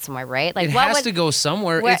field somewhere, right? Like, It what has would to go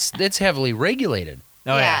somewhere. where- It's heavily regulated.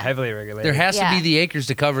 Oh yeah, Yeah. heavily regulated. There has to Yeah. be the acres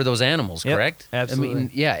to cover those animals, Yep, correct? absolutely. I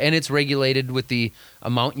mean, yeah, and it's regulated with the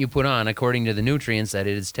amount you put on according to the nutrients that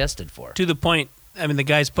it is tested for. To the point, I mean, the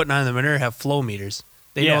guys putting on the manure have flow meters.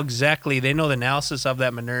 They Yeah. know exactly. They know the analysis of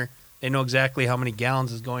that manure. They know exactly how many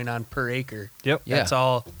gallons is going on per acre. Yep. Yeah. That's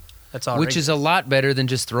all. That's all. Which is a lot better than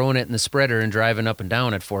just throwing it in the spreader and driving up and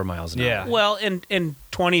down at 4 miles an Yeah. hour. Well, in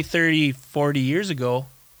 20, 30, 40 years ago,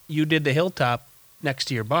 you did the hilltop next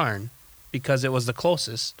to your barn because it was the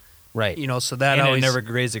closest. Right. You know, so that And always it never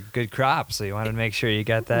raised a good crop, so you wanted to make sure you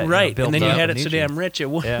got that right. built And then you up had with it so nutrients. damn rich, it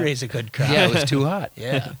would Yeah. raise a good crop. Yeah, it was too hot.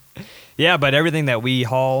 Yeah. Yeah, but everything that we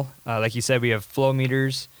haul, like you said, we have flow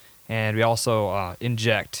meters, and we also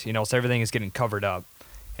inject. So everything is getting covered up.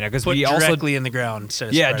 Because Put we also directly in the ground instead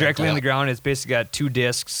of yeah spread directly out. in the ground. It's basically got 2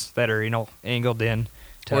 discs that are angled in.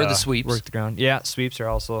 To, Or the sweeps. work the ground. Yeah, sweeps are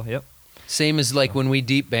also yep. Same as like when we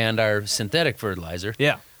deep band our synthetic fertilizer.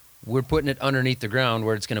 Yeah, We're putting it underneath the ground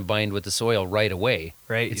where it's going to bind with the soil right away.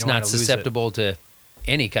 right. You It's don't wanna not lose it. susceptible to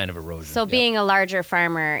any kind of erosion. So being a larger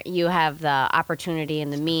farmer, you have the opportunity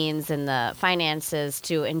and the means and the finances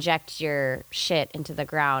to inject your shit into the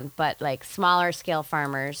ground. But like smaller scale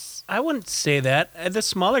farmers, I wouldn't say that. The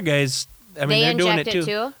smaller guys, I mean, they they're doing inject it it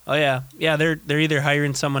too. Oh yeah, yeah. They're either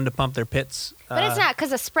hiring someone to pump their pits. But it's not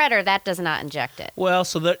because a spreader that does not inject it. Well,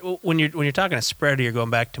 so that when you're talking a spreader, you're going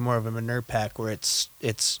back to more of a manure pack where it's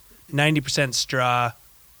 90% straw,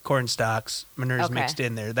 corn stalks, manure's Okay. mixed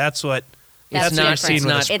in there. That's what. That's That's not, what different. I've seen it's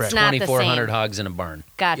with a not spreader. It's not the 2,400 same. hogs in a barn.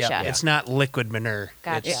 Gotcha. Yeah, it's not liquid manure.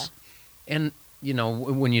 Gotcha. It's- And,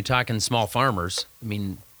 when you're talking small farmers, I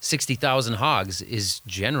mean, 60,000 hogs is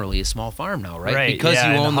generally a small farm now, right? Because yeah,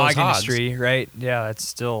 you in own the those hog hogs. industry, right? Yeah, that's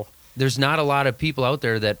still There's not a lot of people out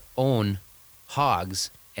there that own hogs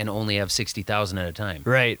and only have 60,000 at a time.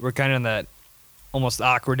 right. We're kind of in that almost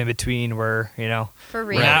awkward in between where For we're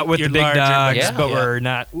real. not with You're the big larger, but- dogs, Yeah. but Yeah. we're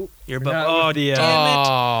not. You're we're but not oh with the,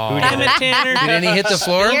 Oh, damn it, Tanner! did any hit the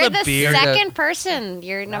floor? You're the beer? second person.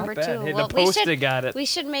 You're number bad. 2. Hey, the Well, post-it got it. We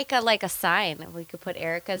should make a sign. We could put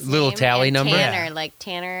Erica's Little name tally and number? Tanner, Yeah. like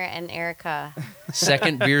Tanner and Erica.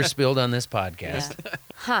 Second beer spilled on this podcast. Yeah.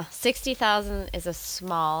 Huh? 60,000 is a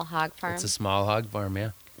small hog farm. It's a small hog farm, yeah.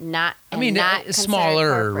 Not. I and mean, not it's considered smaller,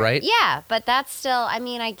 corporate. right? Yeah, but that's still. I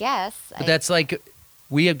mean, I guess. But that's like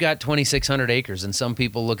we have got 2,600 acres, and some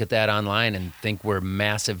people look at that online and think we're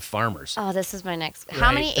massive farmers. Oh, this is my next. How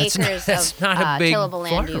Right. many That's acres that's of not a big tillable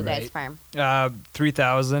land do you farm, guys right? farm?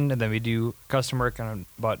 3,000, and then we do custom work on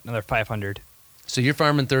about another 500. So you're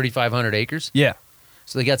farming 3,500 acres. Yeah.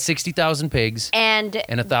 So they got 60,000 pigs And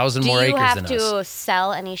 1,000 do more you acres have than to us.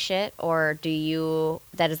 sell any shit, or do you?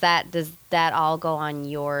 Does that all go on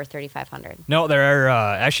your 3,500? No, there are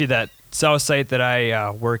actually that south site that I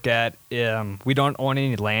work at. We don't own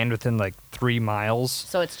any land within like 3 miles.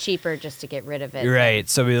 So it's cheaper just to get rid of it. Right.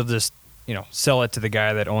 So we'll just sell it to the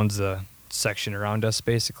guy that owns the section around us,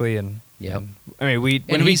 basically. And Yep. I mean, when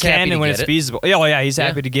And we he's happy can to and when get it's it. feasible. Yeah, oh yeah, he's Yeah.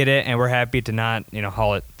 happy to get it, and we're happy to not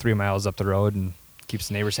haul it 3 miles up the road, and keeps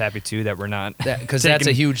the neighbors happy too that we're not. Because that's a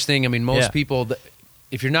taking- huge thing. I mean, most Yeah. people,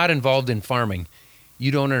 if you're not involved in farming,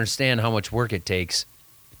 you don't understand how much work it takes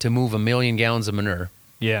to move 1 million gallons of manure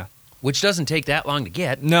Yeah. which doesn't take that long to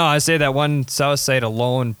get. No, I say that one south side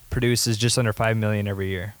alone produces just under 5 million every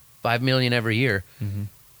year. 5 million every year. Mm-hmm.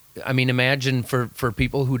 I mean, imagine for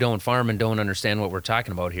people who don't farm and don't understand what we're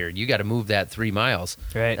talking about here, you got to move that 3 miles.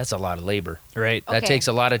 Right. That's a lot of labor. Right. That Okay. takes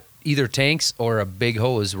a lot of either tanks or a big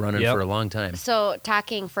hose running Yep. for a long time. So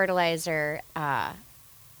talking fertilizer,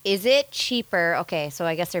 is it cheaper? Okay, so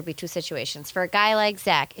I guess there'd be two situations. For a guy like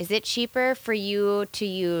Zach, is it cheaper for you to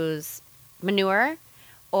use manure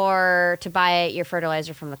or to buy your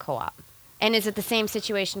fertilizer from the co-op? And is it the same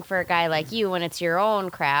situation for a guy like you when it's your own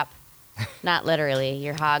crap? Not literally,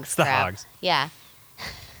 your hog's the crap. hogs. Yeah.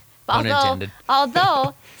 Unintended.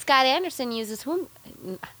 Although Scott Anderson uses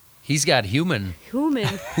He's got human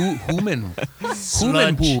human. human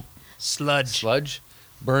Sludge. poop Sludge.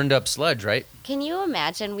 burned up sludge, right? Can you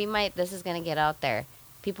imagine? This is going to get out there.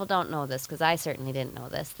 People don't know this because I certainly didn't know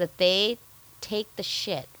this. That they take the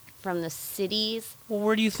shit from the cities. Well,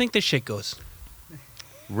 where do you think this shit goes?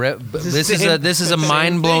 This is a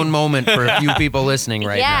mind blown moment for a few people listening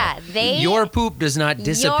right Yeah, now. Your poop does not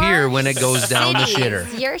disappear your when it goes down the cities-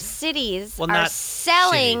 shitter. Your cities Well, are not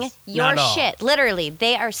selling cities. your Not all. shit. Literally,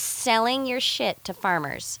 they are selling your shit to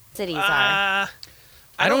farmers. Cities are.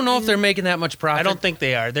 I don't know if they're making that much profit. I don't think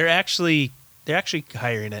they are. They're actually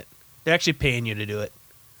hiring it. They're actually paying you to do it.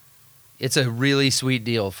 It's a really sweet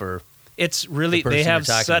deal for. It's really The person they you're have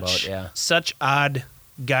talking such about, yeah. such odd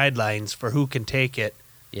guidelines for who can take it.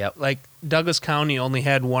 Yep. Like Douglas County only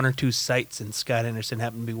had 1 or 2 sites, and Scott Anderson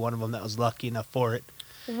happened to be one of them that was lucky enough for it.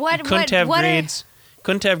 What? Couldn't have what are- grades.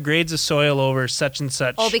 Couldn't have grades of soil over such and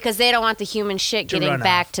such. Oh, because they don't want the human shit to getting run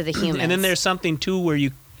back off. to the humans. And then there's something too where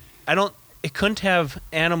it couldn't have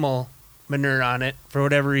animal manure on it for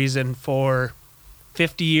whatever reason for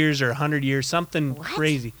 50 years or 100 years, something What?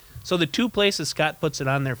 crazy. So the 2 places Scott puts it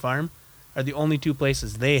on their farm are the only 2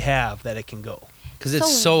 places they have that it can go. Because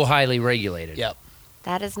it's so highly regulated. Yep.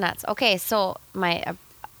 That is nuts. Okay, so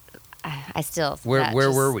I still. Where that where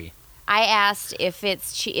just- were we? I asked if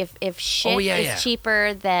it's if shit Oh, yeah, is yeah.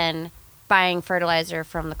 cheaper than buying fertilizer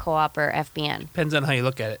from the co-op or FBN. Depends on how you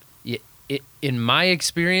look at it. In my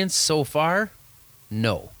experience so far,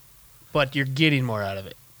 no. But you're getting more out of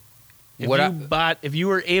it. What If you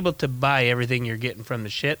were able to buy everything you're getting from the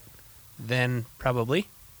shit, then probably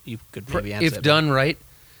you could maybe answer If that. done right,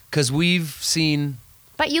 because we've seen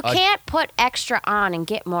But you can't put extra on and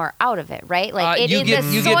get more out of it, right? Like it you is get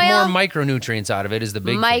the you soil get more micronutrients out of it is the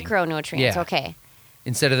big thing. micronutrients. Yeah. Okay.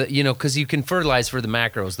 Instead of because you can fertilize for the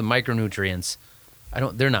macros, the micronutrients.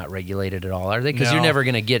 They're not regulated at all, are they? Because No. you're never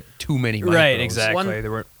going to get too many micros. Right, exactly. One- They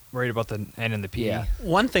weren't worried about the N and the P. Yeah.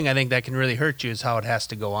 One thing I think that can really hurt you is how it has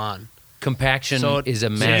to go on. Compaction is a so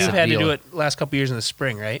massive you've had deal. to do it last couple years in the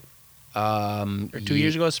spring, right? Or 2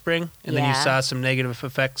 years ago, spring, and then you Yeah. saw some negative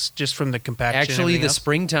effects just from the compaction. and Actually, everything the else?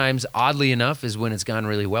 spring times, oddly enough, is when it's gone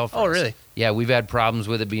really well for us. Oh, really? Yeah, we've had problems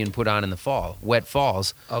with it being put on in the fall, wet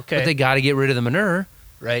falls. Okay. But they got to get rid of the manure,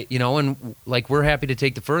 right. and like we're happy to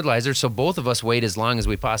take the fertilizer, so both of us wait as long as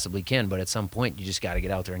we possibly can. But at some point, you just got to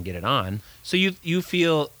get out there and get it on. So you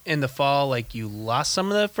feel in the fall like you lost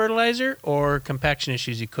some of the fertilizer, or compaction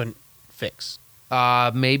issues you couldn't fix?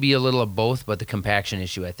 Maybe a little of both, but the compaction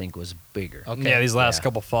issue I think was bigger. Okay. Yeah, these last Yeah.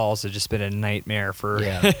 couple falls have just been a nightmare for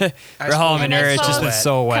Yeah. for hauling And manure. I It's just been suppose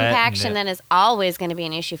so wet. Compaction and, then is always going to be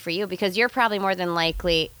an issue for you because you're probably more than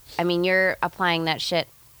likely. I mean, you're applying that shit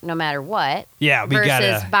no matter what. yeah, we versus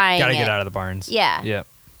gotta buying get it. out of the barns. Yeah. Yep.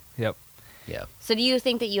 Yep. Yeah. So do you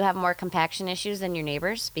think that you have more compaction issues than your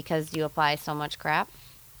neighbors because you apply so much crap?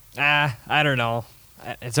 I don't know.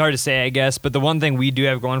 It's hard to say, I guess. But the one thing we do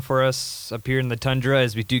have going for us up here in the tundra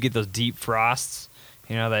is we do get those deep frosts.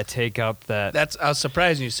 That take up that. I was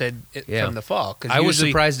surprised when you said it Yeah. from the fall. 'cause I was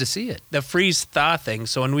usually surprised to see it. the freeze thaw thing.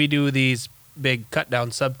 So when we do these big cut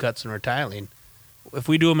down subcuts when we're tiling, if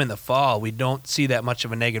we do them in the fall, we don't see that much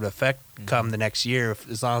of a negative effect come the next year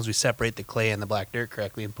as long as we separate the clay and the black dirt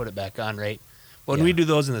correctly and put it back on right. When we Yeah. do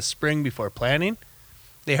those in the spring before planting,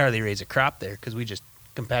 they hardly raise a crop there because we just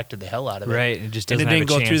compacted the hell out of it. Right. It just And doesn't it have didn't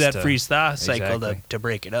a go through chance that to- freeze thaw cycle Exactly. to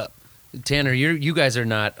break it up. Tanner, you guys are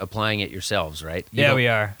not applying it yourselves, right? You Yeah, don't- we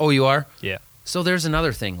are. Oh, you are? Yeah. So there's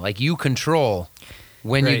another thing. Like you control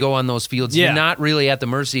when you Right. go on those fields. Yeah. You're not really at the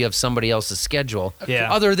mercy of somebody else's schedule.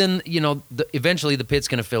 Yeah. Other than, eventually the pit's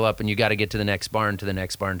going to fill up and you got to get to the next barn, to the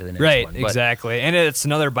next barn, to the next Right, one. But exactly. And it's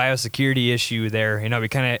another biosecurity issue there. We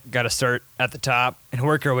kind of got to start at the top and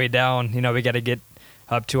work our way down. We got to get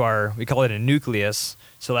up to we call it a nucleus.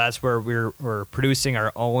 So that's where we're producing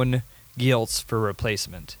our own gilts for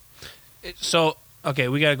replacement. So, okay,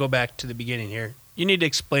 we got to go back to the beginning here. You need to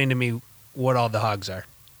explain to me what all the hogs are.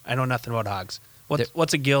 I know nothing about hogs.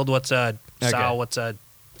 What's a guild? What's a sow? Okay. What's a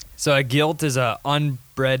So a gilt is a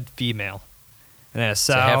unbred female, and then a It's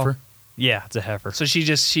sow. a heifer. Yeah, it's a heifer. So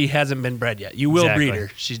she hasn't been bred yet. You will Exactly. breed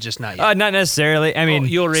her. She's just not yet. Not necessarily. I mean,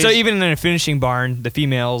 you'll raise- so even in a finishing barn, the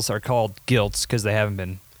females are called gilts because they haven't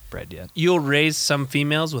been bred yet. You'll raise some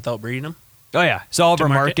females without breeding them. Oh yeah, so all of To our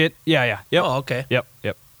market? market. Yeah. Yep. Oh, okay. Yep.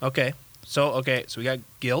 Okay. So we got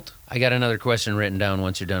gilt. I got another question written down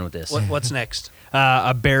once you're done with this. What's next?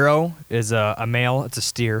 A barrow is a male. It's a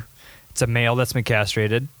steer. It's a male that's been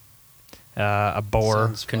castrated. A boar.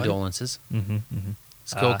 Sounds fun. Condolences. Mm-hmm.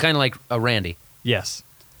 It's cool. Kind of like a Randy. Yes.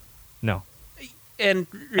 No. And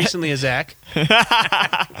recently a Zach. Yeah,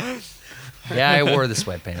 I wore the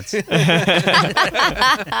sweatpants.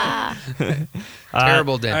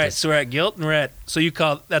 Terrible All right, dentist. so we're at gilt, and so you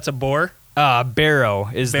call that's a boar. Barrow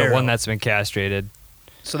is the Barrow. one that's been castrated.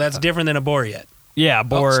 So that's different than a boar yet. Yeah,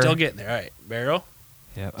 boar. Oh, still getting there. All right, barrow.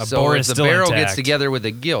 Yeah, a So boar if is the still barrel intact. gets together with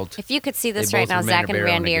a gilt, If you could see this They right both now, remain a Zach and barrow and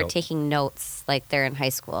a Randy are gilt. taking notes like they're in high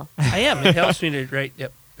school. I am. It helps me to write.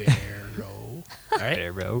 Yep, barrow. All right.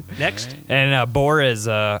 Barrow. Next, And a boar is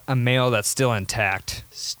a male that's still intact.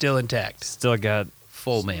 still intact. Still got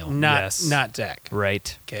full male. Not Yes. not Zach.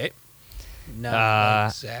 right. Okay. Not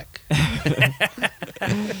like Zach.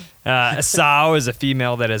 A sow is a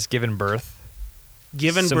female that has given birth.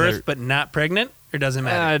 Given Similar- birth but not pregnant, or doesn't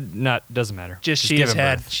matter. Not doesn't matter. Just she has given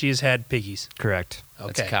had birth. she has had piggies. Correct.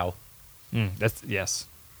 That's Okay. cow. That's yes.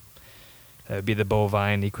 That would be the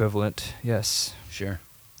bovine equivalent. Yes. Sure.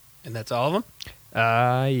 And that's all of them.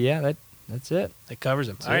 Yeah. That's it. That covers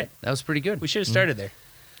them. All right. That was pretty good. We should have started there.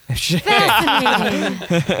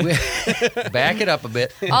 Back it up a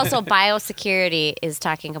bit. Also, biosecurity is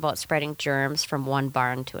talking about spreading germs from one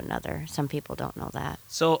barn to another. Some people don't know that.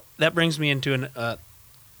 So that brings me into an. All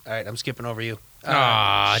right, I'm skipping over you.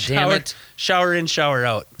 Aw, damn shower- it. Shower in, shower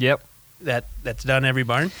out. Yep. That's done every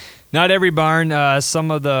barn. Not every barn.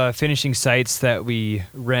 Some of the finishing sites that we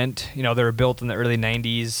rent, they were built in the early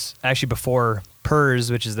 '90s, actually before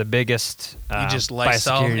PERS, which is the biggest. You just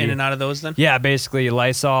Lysol biosecurity. in and out of those then. Yeah, basically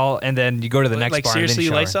Lysol, and then you go to the next Like barn. and then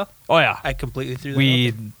seriously, shower. Lysol? Oh yeah, I completely threw that. we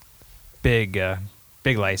out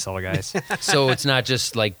big Lysol guys. So it's not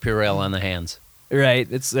just like Purell on the hands. Right.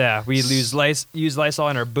 It's we use Lysol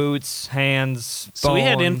in our boots, hands. So we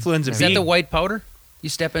had bone. influenza Is B. that the white powder? You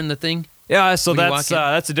step in the thing? Yeah, so when you that's walk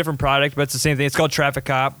in? that's a different product, but it's the same thing. It's called Traffic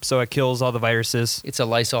Cop, so it kills all the viruses. It's a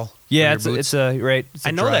Lysol. Yeah, for your it's boots? a right. It's a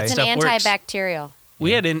I know dry. that It's an stuff works. antibacterial.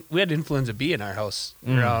 We had influenza B in our house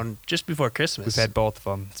around just before Christmas. We've had both of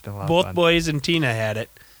them. It's been a lot Both of fun. boys and Tina had it,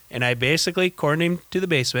 and I basically cornered him to the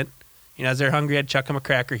basement. As they're hungry, I'd chuck them a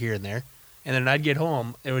cracker here and there, and then I'd get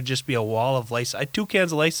home. It would just be a wall of Lysol. I had 2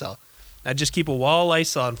 cans of Lysol. I'd just keep a wall of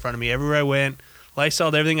Lysol in front of me everywhere I went.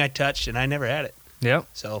 Lysoled everything I touched, and I never had it. Yep.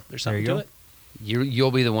 So there's There something you to go. it.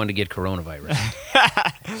 You'll be the one to get coronavirus.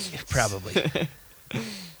 Probably.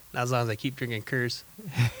 Not as long as I keep drinking Kurs.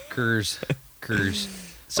 Kurs.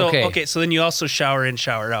 So Okay. so then you also shower in,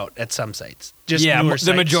 shower out at some sites. Just yeah, newer the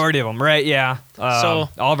sites. majority of them, right? Yeah. So-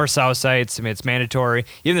 all of our south sites, I mean, it's mandatory.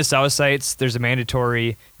 Even the south sites, there's a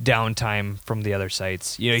mandatory downtime from the other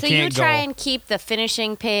sites. You So can't you try go. and keep the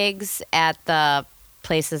finishing pigs at the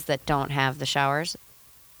places that don't have the showers.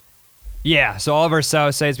 Yeah, so all of our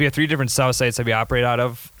south sites, we have 3 different south sites that we operate out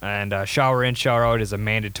of, and shower in, shower out is a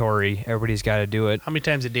mandatory. Everybody's got to do it. How many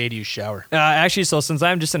times a day do you shower? Actually, so since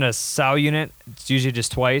I'm just in a sow unit, it's usually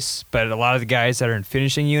just twice. But a lot of the guys that are in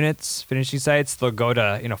finishing units, finishing sites, they'll go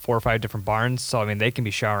to 4 or 5 different barns. So I mean, they can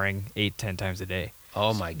be showering 8, 10 times a day.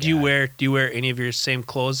 Oh my god. Do you wear any of your same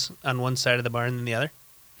clothes on one side of the barn than the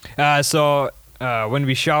other? So when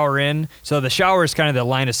we shower in, so the shower is kind of the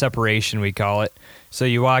line of separation, we call it. So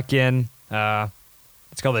you walk in,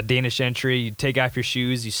 it's called a Danish entry. You take off your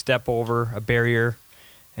shoes, you step over a barrier,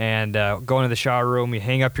 and go into the shower room. You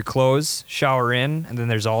hang up your clothes, shower in, and then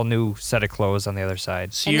there's all new set of clothes on the other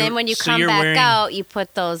side. So And you're- then when you so come you're back wearing- out, you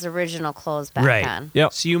put those original clothes back right. on.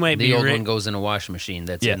 Yep. So you might The be old re- one goes in a washing machine.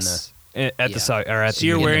 That's in the. Yes. At yeah. the side or at So the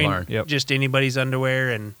you're in the wearing barn. Yep. just anybody's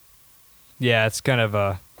underwear and Yeah, it's kind of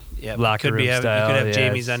a yeah, Locker could be room have, style, you could have yeah,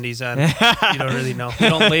 Jamie's it's- undies on. You don't really know. You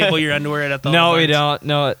don't label your underwear at the no, we don't.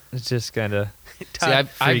 No, it's just kind of. See,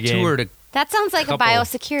 I've free game. toured a. That sounds like Couple. a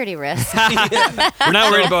biosecurity risk. We're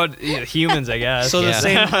not worried about humans, I guess. So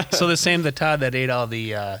Yeah. the same the Todd that ate all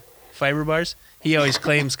the fiber bars. He always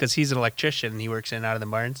claims because he's an electrician and he works in and out of the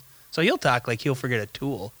barns. So he'll talk like he'll forget a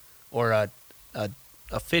tool or a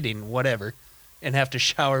fitting, whatever, and have to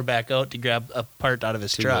shower back out to grab a part out of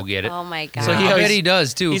his To truck. go get it. Oh my god. So I he bet always- he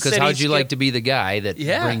does too. he Because said how'd he you like skipped- to be the guy that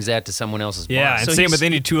Yeah. brings that to someone else's barn? Yeah, and So same he's- with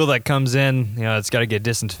any tool that comes in, it's got to get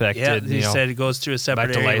disinfected. Yeah, he said it goes through a separate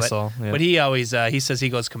back to area. Lysol. yeah. But he always he says he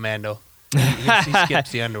goes commando. He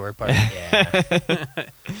skips the underwear part. Yeah.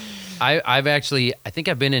 I think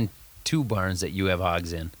I've been in 2 barns that you have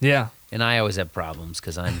hogs in, Yeah. and I always have problems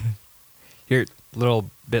because I'm. You're a little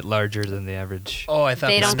bit larger than the average. Oh, I thought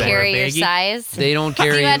They this don't was more carry your baggy. size. They don't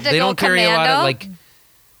carry. You had to They go don't carry a lot of commando? like.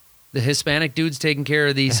 The Hispanic dudes taking care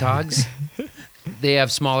of these hogs. They have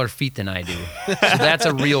smaller feet than I do, so that's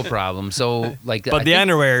a real problem. So like, But the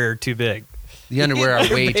underwear are too big. the underwear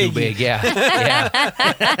are way too big. Yeah, yeah,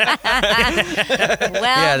 Well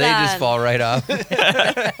yeah. They done. just fall right off.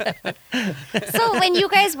 So when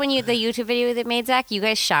you the YouTube video that made Zach, you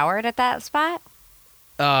guys showered at that spot?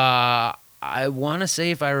 I want to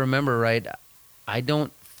say, if I remember right, I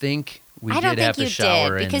don't think we I don't did have think to you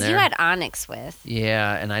shower did in because there. you had Onyx with.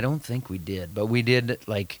 Yeah, and I don't think we did, but we did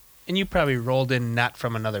like. And you probably rolled in not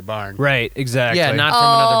from another barn. Right, exactly. Yeah, not from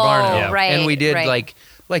another barn at Oh, all. right, and we did right.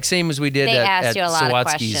 like same as we did They at, asked at you a lot of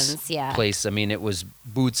Sawatsky's questions, yeah. place. I mean, it was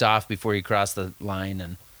boots off before you cross the line,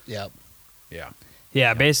 and Yep. yeah.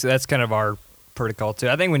 Yeah, basically that's kind of our protocol too.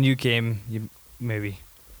 I think when you came, you maybe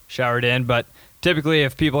showered in, but typically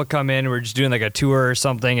if people come in, we're just doing like a tour or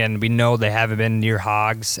something, and we know they haven't been near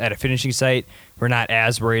hogs at a finishing site, we're not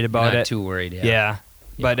as worried about Not it. too worried. Yeah. Yeah.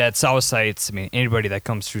 But at south sites, I mean, anybody that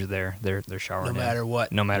comes through there, they're showering No in. matter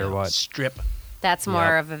what. No matter what. Strip. That's more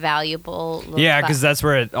Yep. of a valuable. little Yeah, spot. because that's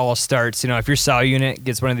where it all starts. You know, if your sow unit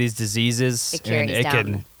gets one of these diseases, It carries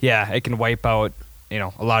and down. it can wipe out,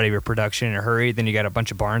 a lot of your production in a hurry. Then you got a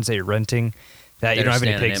bunch of barns that you're renting that you That don't are have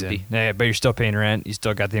any standing pigs empty. in. Yeah, but you're still paying rent. You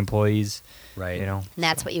still got the employees. Right. And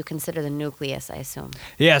that's what you consider the nucleus, I assume.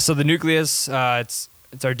 Yeah. So the nucleus, it's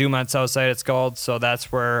our Dumont South site. It's called. So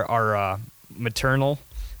that's where our maternal.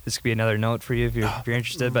 This could be another note for you if you're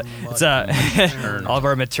interested. But it's all of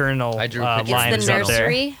our maternal I drew pictures. lines It's the up there.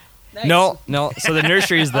 nursery. No. So the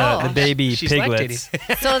nursery is the Oh. baby She's piglets.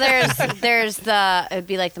 So there's it'd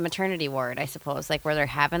be like the maternity ward, I suppose, like where they're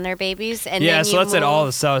having their babies. And Yeah, then so you that's at all the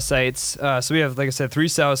move- south sites. So we have, like I said, 3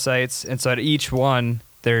 south sites, and so at each one,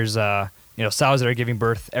 there's sows that are giving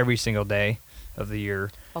birth every single day of the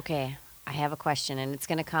year. Okay, I have a question, and it's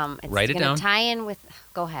gonna come. It's Write it gonna down. tie in with.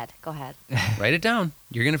 Go ahead. Write it down.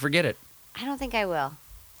 You're gonna forget it. I don't think I will.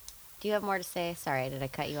 Do you have more to say? Sorry, did I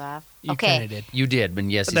cut you off? You okay. kind of did. You did, but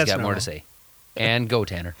yes, But he's that's got more to normal. say. And go,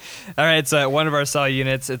 Tanner. All right, so at one of our sow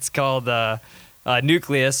units, it's called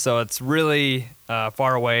nucleus, so it's really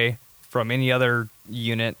far away from any other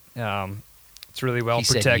unit. It's really well He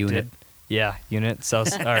said protected. unit. Yeah, unit,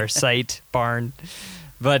 our site, barn.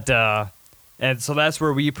 But and so that's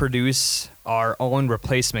where we produce our own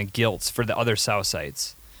replacement gilts for the other sow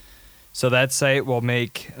sites. So that site will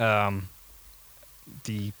make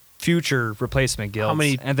the future replacement gilts. How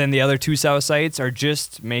many- And then the other 2 sow sites are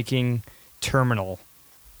just making terminal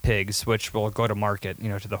pigs, which will go to market,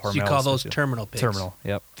 to the Hormel. So you call those terminal pigs. terminal.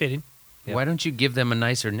 Yep. Fitting. Yep. Why don't you give them a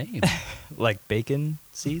nicer name? Like bacon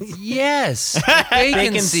seeds. Yes,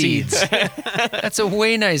 bacon seeds. That's a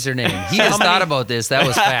way nicer name. He has thought about this. That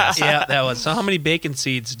was fast. Yeah, that was. So how many bacon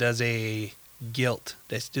seeds does a gilt?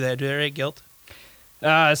 Do they right, gilt?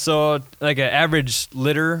 So like an average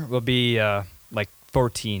litter will be like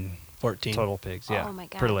 14 14. total pigs. Yeah, Oh my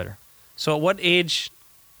God. per litter. So at what age,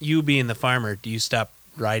 you being the farmer, do you stop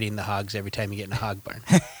riding the hogs every time you get in a hog barn?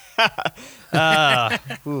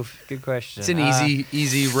 Oof, good question. It's an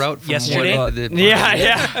easy route from yesterday? one to the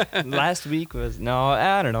Yeah. Last week was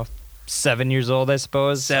I don't know, 7 years old, I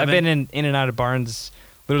suppose. 7? I've been in and out of barns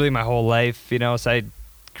literally my whole life. So I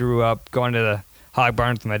grew up going to the hog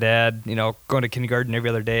barn with my dad. Going to kindergarten every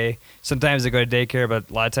other day. Sometimes I go to daycare, but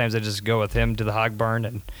a lot of times I just go with him to the hog barn,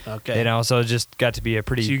 and Okay. so it just got to be a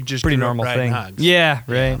pretty So you just pretty grew up normal riding thing. hogs. Yeah,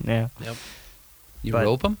 right. Yeah. Yep. You But-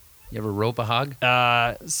 rope them? You ever rope a hog?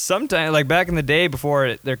 Sometimes, like back in the day,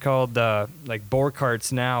 before they're called like boar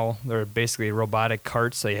carts. Now they're basically robotic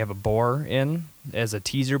carts. So you have a boar in as a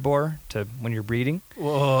teaser boar to when you're breeding.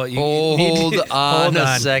 Whoa, you Hold on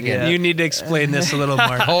a second. You need to explain this a little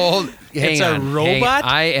more. Hang It's a on. robot?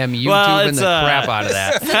 I am YouTubing Well, it's the crap out of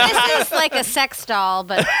that. So this is like a sex doll,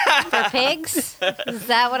 but for pigs. Is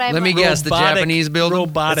that what I'm? Let me guess. The Robotic- Japanese build 'em?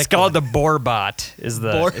 robotic. It's called the boar bot. Is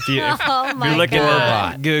the Boar- if you Oh my you're looking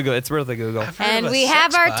God. at Google, it's worth a Google. I've heard And of a we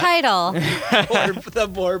have sex our bot. title. the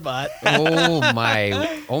boar bot.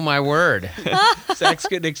 Oh my word! Zach's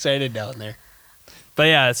getting excited down there. But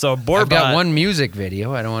yeah, so boar I've bot. got one music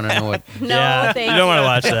video. I don't want to know what. No, yeah, thank you don't want to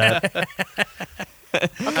watch that.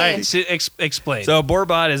 All right, so explain. So a boar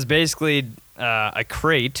bot is basically a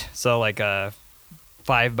crate, so like a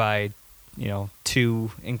 5x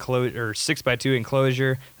 2 enclosure or 6x2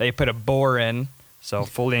 enclosure that you put a boar in, so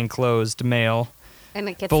fully enclosed male. And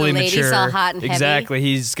it gets fully the ladies mature. all hot and heavy. Exactly.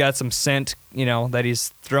 He's got some scent, that he's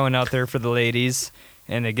throwing out there for the ladies,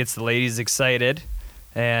 and it gets the ladies excited.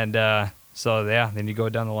 And then you go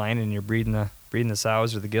down the line and you're breeding the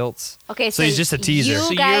sows or the gilts. Okay, So he's just a teaser. You So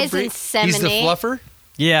you're guys bre- inseminate. He's the fluffer.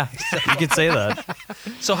 Yeah, you could say that.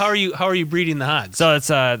 So how are you breeding the hogs? So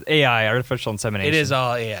it's AI, artificial insemination. it is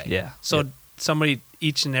all AI. Yeah. So Yep. somebody,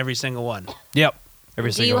 each and every single one. Yep.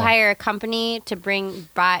 Every Do single you one. hire a company to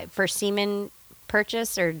buy for semen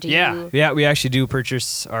purchase, or do you? Yeah, we actually do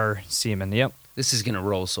purchase our semen. Yep. This is gonna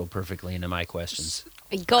roll so perfectly into my questions.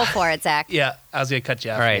 Go for it, Zach. Yeah, I was gonna cut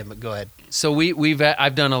you off. All right. again, but go ahead. So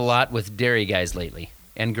I've done a lot with dairy guys lately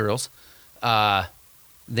and girls.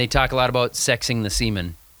 They talk a lot about sexing the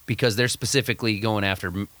semen because they're specifically going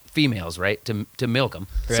after females, right? To milk them.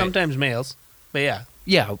 Right. Sometimes males, but yeah.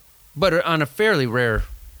 Yeah, but on a fairly rare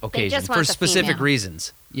occasion just want for the specific female.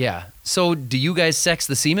 reasons. Yeah. So do you guys sex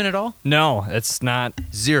the semen at all? No, it's not.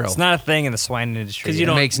 Zero. It's not a thing in the swine industry. Because you It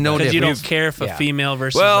don't makes no because you don't difference. care if a Yeah. female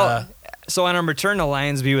versus Well, so on our maternal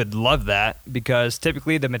lines, we would love that because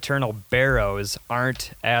typically the maternal barrows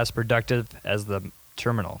aren't as productive as the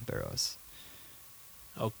terminal barrows.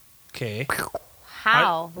 okay.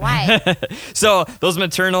 How? Why? So those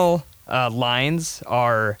maternal lines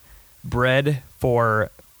are bred for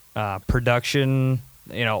production.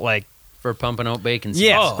 Like For pumping out bacon seeds.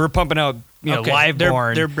 yes, Oh. we're pumping out Okay. live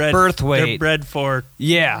born, They're bred, birth weight. They're bred for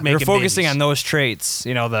Yeah, they're making focusing babies. on those traits.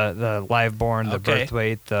 The live born, the Okay. birth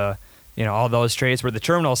weight, all those traits. Where the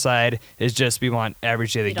terminal side is just we want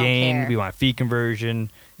average daily You don't gain, care. we want feed conversion.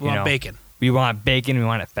 We want bacon. We want bacon. We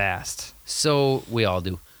want it fast. So we all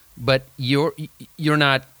do. But you're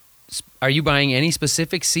not. Are you buying any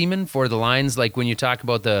specific semen for the lines? Like when you talk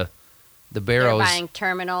about the They're barrows. buying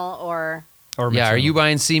terminal or Or Yeah. Are maternal. you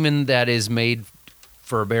buying semen that is made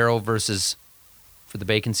for a barrel versus for the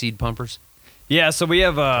bacon seed pumpers? Yeah, so we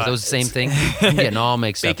have Are those the same thing? I'm getting all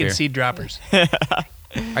mixed up Bacon here. seed droppers.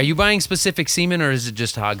 Are you buying specific semen or is it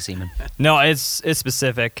just hog semen? No, it's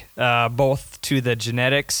specific, both to the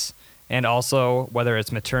genetics and also whether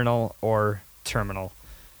it's maternal or terminal.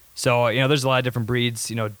 So there's a lot of different breeds.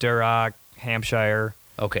 Duroc, Hampshire.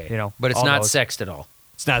 Okay. You know, but it's all not those. sexed at all.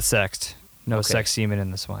 It's not sexed. No Okay. sex semen in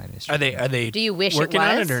the swine industry. Are they Do you wish it working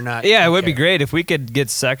on was? it or not? Yeah, it would be Okay. great if we could get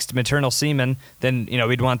sexed maternal semen. Then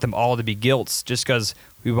we'd want them all to be gilts, just because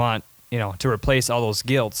we want to replace all those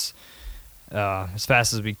gilts as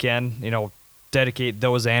fast as we can. Dedicate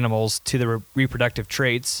those animals to the reproductive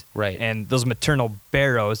traits. Right. And those maternal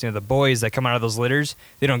barrows, the boys that come out of those litters,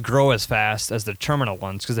 they don't grow as fast as the terminal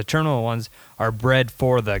ones because the terminal ones are bred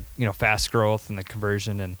for the fast growth and the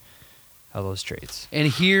conversion and all those traits. And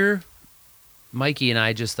here, Mikey and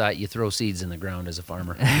I just thought you throw seeds in the ground as a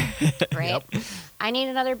farmer. right? I need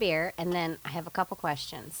another beer, and then I have a couple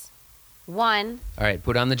questions. One, All right,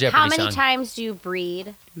 put on the Jeopardy how many song. times do you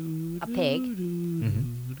breed a pig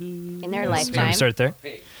in their Can lifetime? we start there?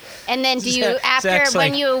 And then do you Zach's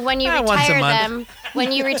when like, you once a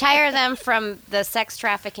retire month." them from the sex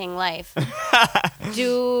trafficking life,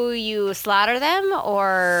 do you slaughter them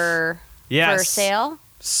or for Yes. sale?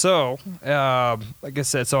 So, like I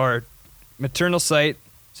said, so our maternal site,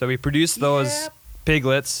 so we produce those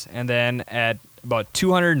piglets, and then at about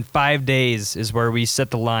 205 days is where we set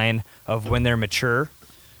the line of when they're mature,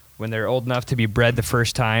 when they're old enough to be bred the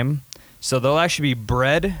first time. So they'll actually be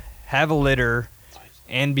bred, have a litter,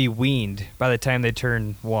 and be weaned by the time they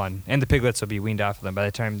turn 1. And the piglets will be weaned off of them by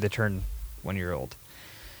the time they turn 1 year old.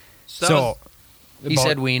 So, So, He about-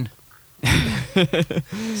 said wean.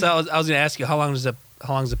 so I was going to ask you how long is a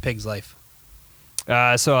pig's life?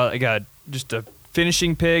 so I got just a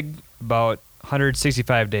finishing pig, about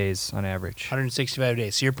 165 days on average. 165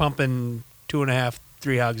 days. So you're pumping 2.5,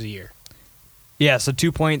 3 hogs a year. Yeah, so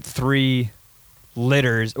 2.3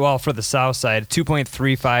 litters. Well, for the south side,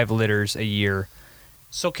 2.35 litters a year.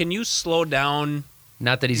 So can you slow down?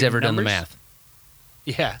 Not that he's Your ever done the numbers? math.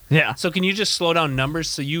 Yeah. Yeah. So can you just slow down numbers?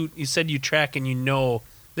 So you said you track and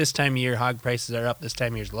this time of year hog prices are up, this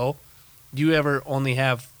time of year's low. Do you ever only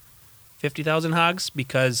have 50,000 hogs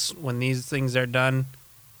because when these things are done,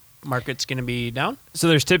 market's going to be down? So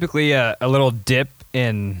there's typically a little dip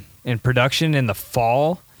in production in the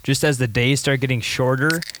fall, just as the days start getting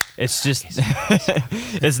shorter. It's just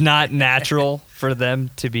it's not natural for them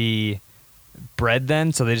to be bred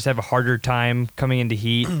then, so they just have a harder time coming into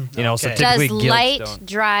heat. So Okay. typically Does gilts light don't.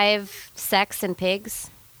 drive sex in pigs?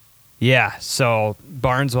 Yeah, so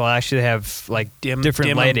barns will actually have like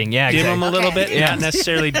different lighting. Yeah, dim them a little Okay. bit, not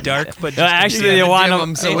necessarily dark, but just actually, you want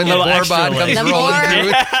them so a when the little boar extra bot light. comes The rolling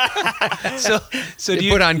boar- through, so they do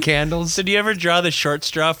you put on candles. So do you ever draw the short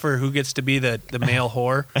straw for who gets to be the male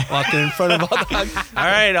whore walking in front of all the hogs? All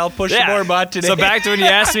right, I'll push the boar bot today. So back to when you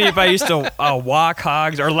asked me if I used to walk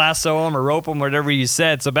hogs or lasso them or rope them, whatever you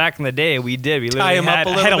said. So back in the day, we did. We Tie literally 'em up had, a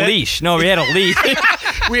little had a bit? leash. No, we had a leash.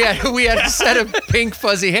 we had a set of pink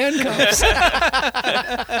fuzzy handcuffs.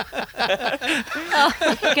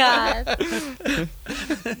 God.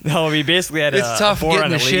 No, we basically had It's a tough boar getting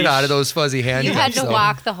on a the shit leash, out of those fuzzy You handcuffs. had to though.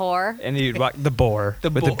 walk the whore. and you'd walk the boar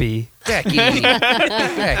with boar. a B. Becky. Becky.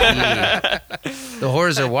 The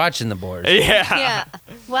whores are watching the boars. Yeah. Yeah.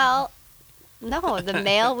 Well, no, the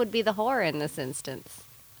male would be the whore in this instance.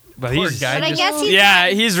 But Poor he's guy. But I just- guess he's yeah,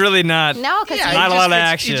 he's really not. no, because Not a lot of He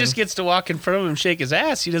action. just gets to walk in front of him and shake his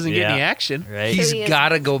ass. He doesn't get Yeah. any action. Right. He's He is got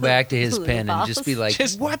to go back to his blue pen and just be like,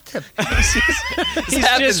 Just- what the? He's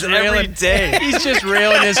happens just every railing. day. He's just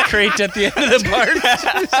railing his crate at the end of the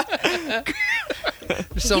barn.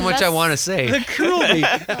 There's so He much I must- want to say. The cruelty.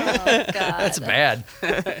 oh God, That's bad.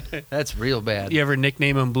 That's real bad. You ever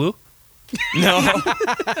nickname him Blue? No.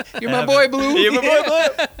 You're my boy, Blue. You're my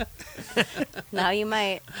boy. now you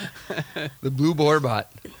might. The blue boar bot.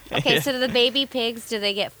 Okay, so do the baby pigs, do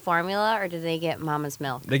they get formula or do they get mama's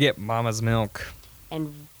milk? They get mama's milk.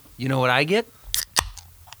 And You know what I get?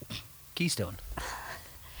 Keystone.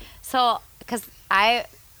 so, because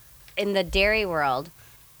in the dairy world,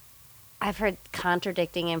 I've heard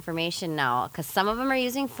contradicting information now. Because some of them are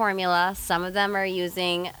using formula, some of them are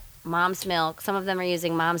using mom's milk, some of them are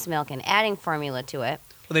using mom's milk and adding formula to it.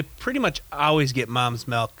 Well, they pretty much always get mom's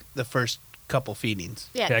milk the first couple feedings.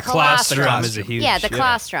 Yeah, Yeah, colostrum. colostrum is a huge. Yeah, the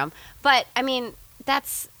colostrum. But I mean,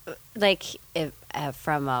 that's like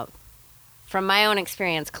from my own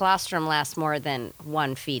experience, colostrum lasts more than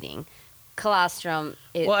one feeding. Colostrum.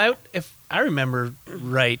 Well, if I remember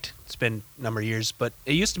right, it's been a number of years, but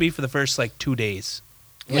it used to be for the first like 2 days.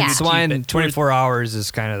 Yeah. Keep Swine it. 24 hours is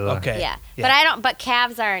kind of the. Okay. Yeah. Yeah. But I don't. But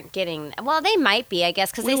calves aren't getting. Well, they might be, I guess,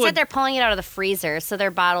 because We they would- said they're pulling it out of the freezer, so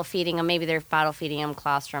they're bottle feeding them. Maybe they're bottle feeding them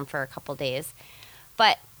colostrum for a couple days.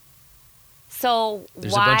 But so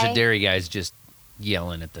There's why? a bunch of dairy guys just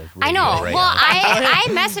yelling at the radio I know. right Well, now. I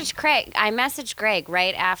messaged Craig. I messaged Greg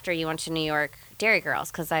right after you went to New York Dairy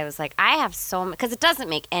Girls because I was like, I have so much because it doesn't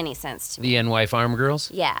make any sense to me. The NY Farm Girls.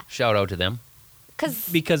 Yeah, Shout out to them.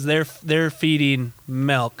 Because they're feeding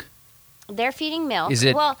milk. they're feeding milk. Is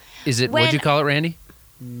it? Well, Is it? when- What'd you call it, Randy?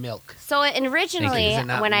 Milk. so originally Is it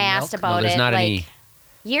not when I asked milk? No, about there's it, not like any.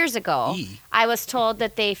 years ago, E. I was told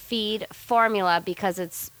that they feed formula because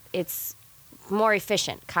it's more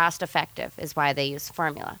efficient, cost effective is why they use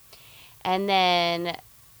formula. And then,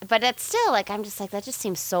 but it's still like I'm just like that just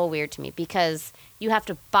seems so weird to me because you have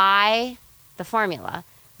to buy the formula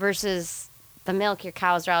versus the milk your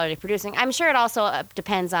cows are already producing. I'm sure it also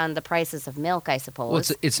depends on the prices of milk, I suppose.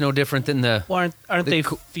 Well, it's no different than the. Well, aren't The they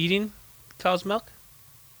co- feeding cow's milk?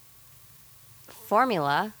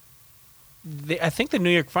 Formula. I think the New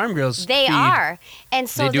York Farm Girls. They feed- are, and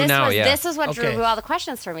so They do now, yeah. this is what Okay. drew all the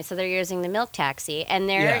questions for me. So they're using the milk taxi, and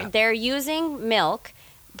Yeah. they're using milk,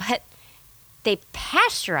 but they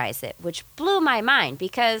pasteurize it, which blew my mind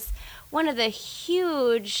because one of the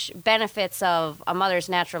huge benefits of a mother's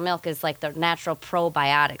natural milk is like the natural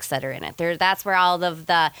probiotics that are in it. That's where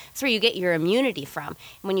that's where you get your immunity from.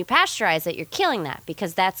 When you pasteurize it, you're killing that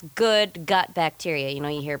because that's good gut bacteria. You know,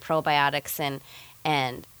 you hear probiotics and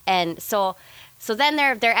so then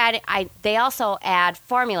they're adding. They also add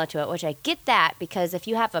formula to it, which I get that because if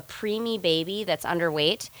you have a preemie baby that's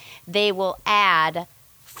underweight, they will add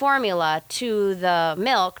formula to the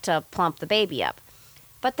milk to plump the baby up.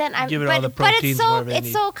 But then Give it but, all the but proteins, it's so whatever they it's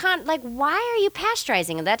need. so like why are you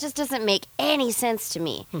pasteurizing it? That just doesn't make any sense to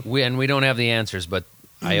me. We don't have the answers, but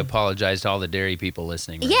I apologize to all the dairy people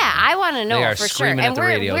listening. right Yeah, now. I want to know They are for sure. screaming And at the we're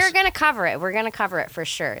radios. gonna cover it. We're gonna cover it for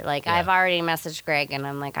sure. Like Yeah. I've already messaged Greg, and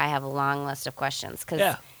I'm like, I have a long list of questions because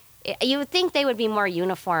Yeah. you would think they would be more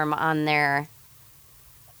uniform on their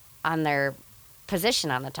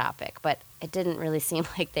position on the topic, but it didn't really seem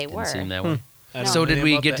like they Didn't were. seem that way. I don't So know did anything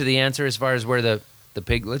we about get that. to the answer as far as where the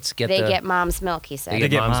piglets get They the get mom's milk, he said. They They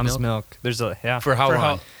get get mom's mom's milk. There's a for how For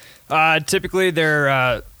long? how- Typically,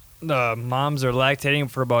 they're the moms are lactating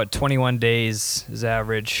for about 21 days is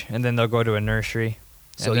average, and then they'll go to a nursery.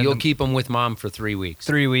 So And then you'll the- keep them with mom for 3 weeks.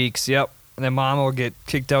 3 weeks. Yep. And then mom will get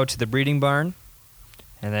kicked out to the breeding barn,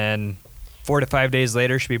 and then 4 to 5 days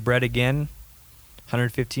later she'll be bred again.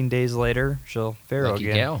 115 days later, she'll farrow Lucky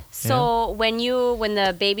again. gal. So when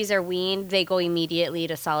the babies are weaned, they go immediately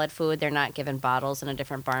to solid food. They're not given bottles in a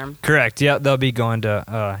different barn. Correct. Yeah, they'll be going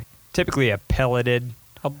to typically a pelleted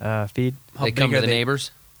feed. How They come big to are the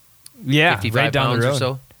neighbors. Yeah, 55 right down pounds the road. or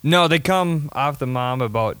so. No, they come off the mom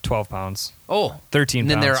about 12 pounds, Oh, 13 and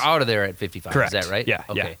then pounds. they're out of there at 55. Correct. Is that right? Yeah,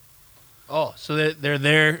 Okay. yeah. Oh, so they're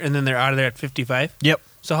there and then they're out of there at 55. Yep,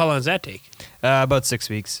 So how long does that take? about 6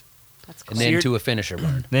 weeks. That's cool. And then you're- to a finisher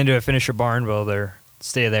barn. Then to a finisher barn, will they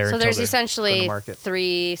stay there? So until there's they're on the essentially market.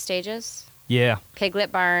 3 stages: Yeah,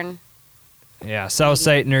 piglet barn. yeah. South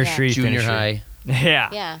Site Nursery, Junior finisher. high. Yeah,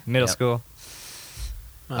 Yeah. Middle Yep. school.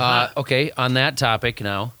 Okay, on that topic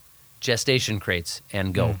now, gestation crates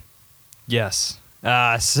and go. Yes.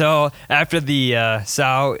 So after the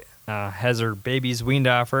sow has her babies weaned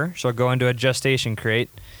off her, she'll go into a gestation crate.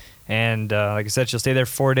 And like I said, she'll stay there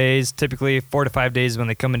 4 days, typically 4 to 5 days when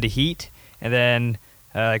they come into heat. And then,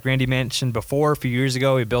 like Randy mentioned before, a few years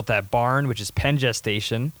ago, we built that barn, which is pen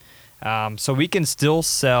gestation. So we can still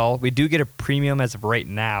sell. We do get a premium as of right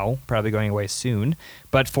now, probably going away soon.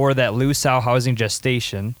 But for that loose sow housing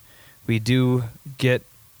gestation, we do get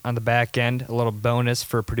on the back end a little bonus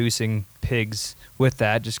for producing pigs with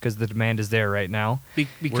that, just because the demand is there right now. Because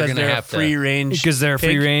gonna they're a have to- free range. Because they're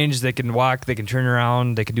free pig. range, they can walk, they can turn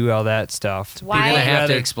around, they can do all that stuff. You're gonna Why? have to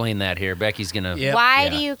rather- explain that here. Becky's gonna. Yep. Why Yeah.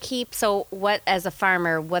 do you keep? So what? As a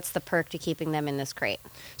farmer, what's the perk to keeping them in this crate?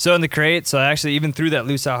 So in the crate, so actually even through that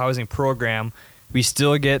loose sow housing program, we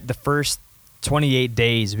still get the first 28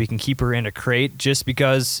 days we can keep her in a crate just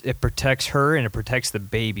because it protects her and it protects the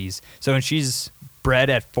babies. So when she's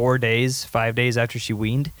bred at 4 days, 5 days after she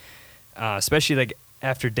weaned, especially like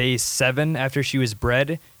after day 7 after she was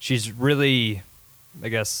bred, she's really, I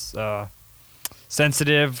guess,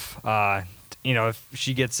 sensitive. If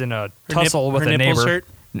she gets in a tussle with her a nipples neighbor. hurt?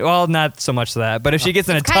 Well, not so much that, but if she gets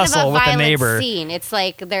in a It's kind tussle of a with a violent neighbor, scene. It's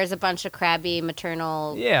like there's a bunch of crabby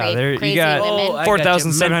maternal, Yeah, there- you crazy got- women. Oh, I-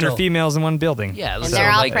 4,700 Mental. females in one building. Yeah, And so they're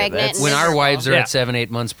all like, pregnant and When our miserable. wives are Yeah. at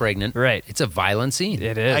 7-8 months pregnant, Right. it's a violent scene.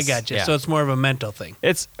 It is. I got you. Yeah. So it's more of a mental thing.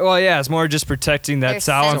 It's more just protecting that They're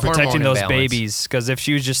sow and sensitive. protecting Hormone those imbalance. babies. Because if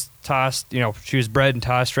she was just tossed, she was bred and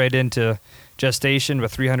tossed right into gestation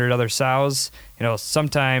with 300 other sows,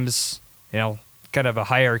 sometimes, kind of a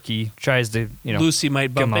hierarchy tries to, Lucy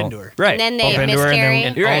might bump come out. into her. Right. And then they bump into her, miscarry,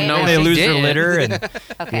 and right? then, Oh, no, they she lose her did. litter, and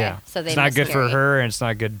Okay, yeah, so they it's not good for miscarry. her, and it's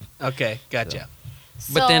not good. Okay, gotcha.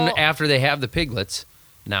 But then So- after they have the piglets,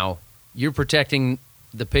 now you're protecting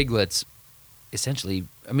the piglets. Essentially,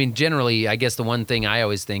 I mean, generally, I guess the one thing I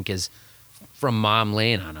always think is from mom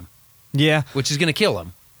laying on them, Yeah. which is going to kill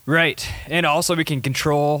them. Right. And also we can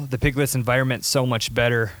control the piglet's environment so much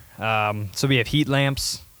better. So we have heat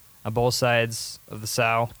lamps on both sides of the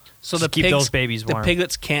sow. So to the keep pigs, those babies warm. The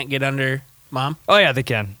piglets can't get under mom. Oh yeah, they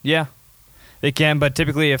can. Yeah. They can, but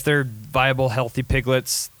typically if they're viable, healthy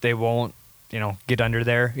piglets, they won't, get under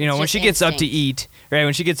there. When Just she gets up to instinct. eat, right?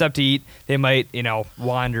 When she gets up to eat, they might,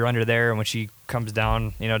 wander under there, and when she comes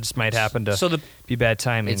down, just might happen to So be bad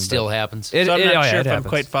timing. It still but- happens. It- so I'm it- not oh, yeah, sure it if I'm happens.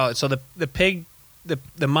 quite following. So the pig,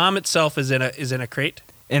 the mom itself is in a crate,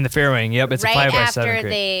 In the farrowing, yep, it's right a 5 by after 7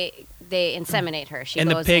 crate. they inseminate her, she and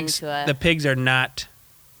goes into a. the pigs are not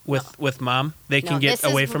with mom. They can No, get this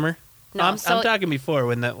is- away from her. no, I'm so talking before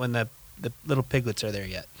when the little piglets are there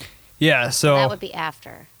yet. Yeah, so that would be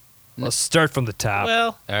after. let's start from the top.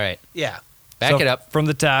 Well, All right, yeah. back So it up. from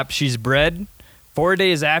the top. She's bred 4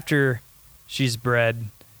 days after she's bred.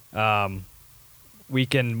 We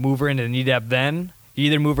can move her into NEDAP then. You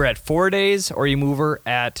either move her at 4 days or you move her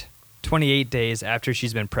at 28 days after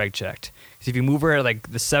she's been preg checked. 'Cause if you move her at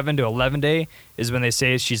like the 7 to 11 day is when they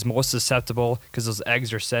say she's most susceptible because those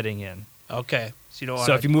eggs are setting in. Okay. So you don't want.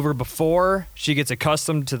 So if you move her before she gets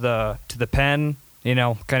accustomed to the pen, kind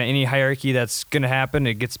of any hierarchy that's going to happen,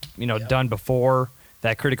 it gets Yep. done before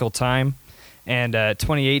that critical time. And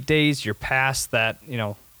 28 days, you're past that,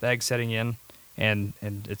 the egg setting in, and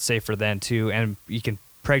it's safer then too. And you can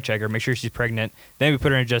preg check her, make sure she's pregnant. Then we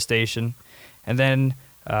put her in gestation, and then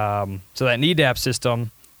so that NEDAP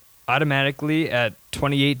system automatically at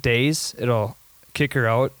 28 days it'll kick her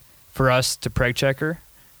out for us to preg check her.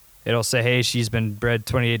 It'll say, hey, she's been bred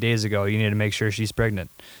 28 days ago. You need to make sure she's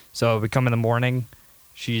pregnant. So we come in the morning.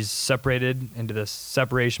 She's separated into this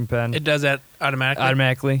separation pen it does that automatically.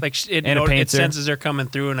 automatically. It and it paints her. senses her coming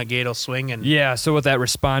through, and a gate will swing. And Yeah, so with that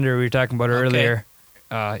responder we were talking about Okay. earlier,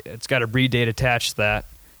 it's got a breed date attached to that.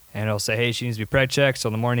 And it'll say, hey, she needs to be preg checked. So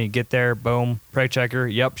in the morning you get there, boom, preg check her.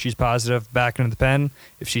 Yep, she's positive. Back into the pen.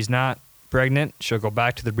 If she's not pregnant, she'll go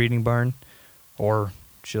back to the breeding barn, or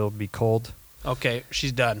she'll be cold Okay,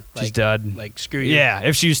 she's done. She's Like, done. Like screw you. Yeah,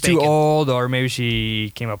 if she was too Bacon. old, or maybe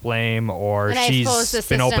she came up lame, or And I she's suppose the been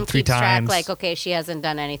system open 3 keeps track, times. like, okay, she hasn't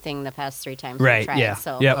done anything the past 3 times. we Right, tried, yeah.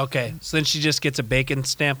 So. Yep. Okay, so then she just gets a bacon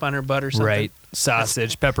stamp on her butt or something. Right,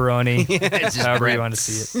 sausage, pepperoni, It's just however you brand- want to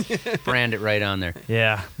see it. Brand it right on there.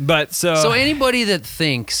 Yeah, but So anybody that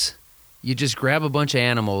thinks you just grab a bunch of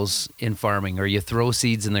animals in farming or you throw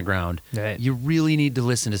seeds in the ground, Right. you really need to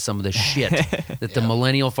listen to some of the shit that the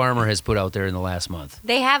millennial farmer has put out there in the last month.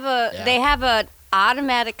 They have Yeah. they have an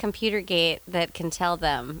automatic computer gate that can tell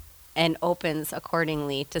them and opens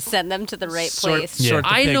accordingly to send them to the right place. Yeah. Sort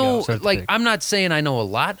the I pig know, out. Sort the like, pig. I'm not saying I know a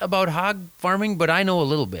lot about hog farming, but I know a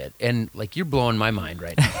little bit. And, like, you're blowing my mind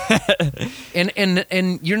right now.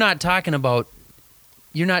 and you're not talking about,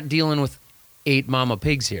 you're not dealing with 8 mama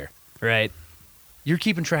pigs here. right. You're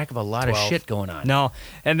keeping track of a lot 12. of shit going on. No,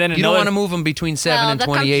 and then You don't another- want to move them between 7 well, and the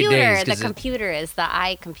 28 computer, days. the 'cause computer is the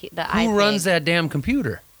eye computer. The eye who runs thing. that damn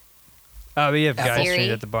computer? We have guys Siri.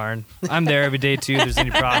 trained at the barn. I'm there every day too. If there's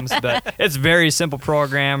any problems, but it's a very simple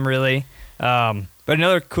program, really. But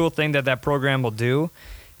another cool thing that program will do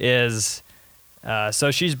is,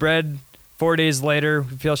 so she's bred. 4 days later,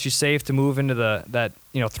 we feel she's safe to move into that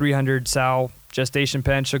 300 sow gestation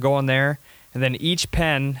pen. She'll go in there, and then each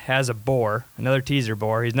pen has a boar, another teaser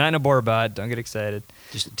boar. He's not in a boar butt. Don't get excited.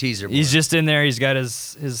 Just a teaser. He's board. just in there. He's got his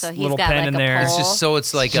So he's little got, pen like, in a there. It's just so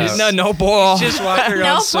it's like She's a, no bull. Just walking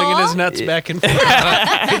around No swinging his ball? nuts back and forth.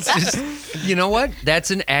 it's just, you know what?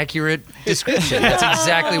 That's an accurate description. That's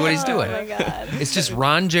exactly what he's doing. Oh my god. It's just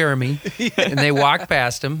Ron Jeremy, and they walk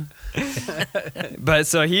past him. But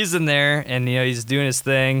so he's in there, and he's doing his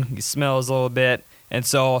thing. He smells a little bit, and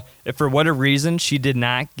so if for whatever reason she did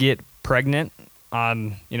not get pregnant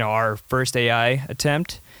on our first AI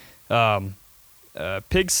attempt,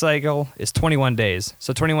 pig cycle is 21 days.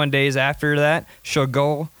 So 21 days after that, she'll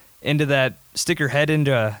go into that, stick her head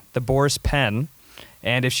into the boar's pen,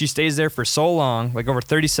 and if she stays there for so long, like over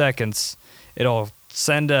 30 seconds, it'll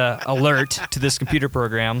send a alert to this computer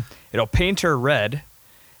program. It'll paint her red,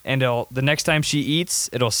 and the next time she eats,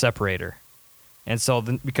 it'll separate her. And so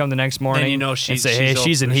we come the next morning you know and she's- say, hey, she's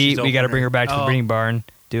she's in open- heat. she's We got to open bring her. her back to the Oh. breeding barn.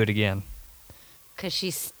 Do it again. Because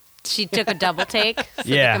she took a double take. So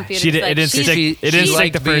Yeah, the computer's she did- like, it didn't she's- stick- it didn't she stick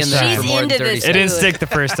liked the being first there time. for She's more than into 30 this It didn't seconds. stick the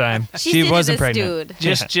first time. She's She into wasn't this pregnant.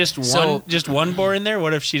 dude. Just one boar in there.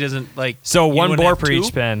 What if she doesn't like? So you one wouldn't boar have per two?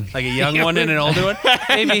 each pen. Like a young one and an older one.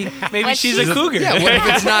 Maybe What she's she's- a cougar. Yeah, what if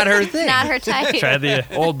it's not her thing? Not her type. Tried the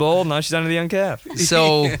old bull. Now she's on to the young calf.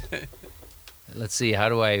 So, let's see. How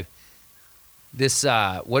do I? This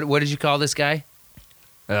what did you call this guy?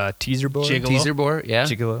 Teaser boy. Gigolo. Teaser boar? Yeah.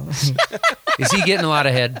 Gigolo. Is he getting a lot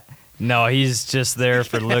of head? No, he's just there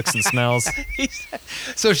for looks and smells.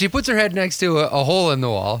 So she puts her head next to a hole in the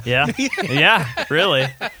wall. Yeah. Yeah, really.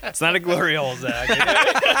 It's not a glory hole, Zach.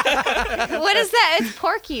 What is that? It's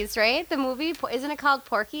Porky's, right? The movie. Isn't it called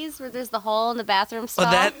Porky's, where there's the hole in the bathroom stall?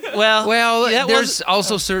 Well, that there's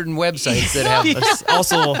also certain websites that have. There's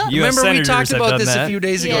also, U.S. Remember we senators talked have about done this that. a few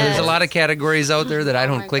days ago. Yes. There's a lot of categories out there that I Oh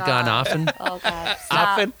don't my click on God. often. Oh God.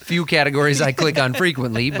 Stop. Few categories I click on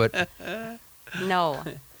frequently, but No.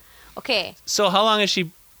 Okay. So how long is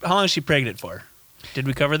she pregnant for? Did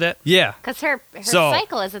we cover that? Yeah, Because her So-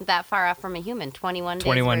 cycle isn't that far off from a human. 21 days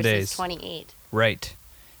 21 versus days. 28. right.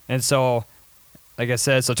 And so, like I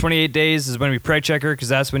said, so 28 days is when we preg check her because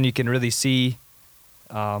that's when you can really see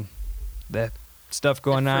that stuff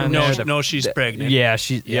going on. No, there, the- no, she's pregnant. Yeah,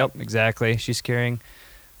 Yep. exactly. She's carrying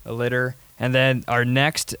a litter. And then our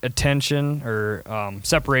next attention or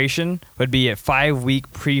separation would be at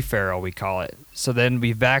 5-week pre-farrow, we call it. So then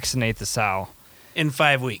we vaccinate the sow. In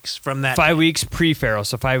 5 weeks from that. 5 weeks pre-farrow,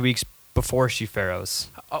 so 5 weeks before she farrows.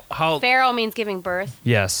 How? Pharaoh means giving birth.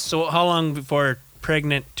 Yes. So how long before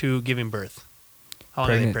pregnant to giving birth? How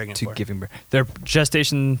long are they pregnant to for? giving birth. Their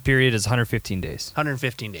gestation period is 115 days.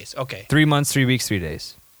 115 days. Okay. 3 months, 3 weeks, 3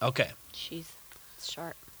 days. Okay. Jeez. It's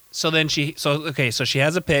short. So then so she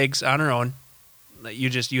has a pigs on her own.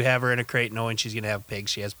 You have her in a crate knowing she's gonna have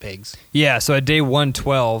pigs. She has pigs. Yeah, so at day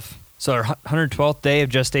 112, so our 112th day of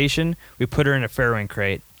gestation, we put her in a farrowing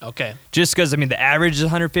crate. Okay. Just because, the average is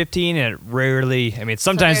 115, and it rarely,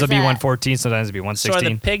 sometimes there's it'll be that. 114, sometimes it'll be 116. So are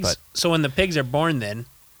the pigs? So when the pigs are born, then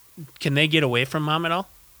can they get away from mom at all?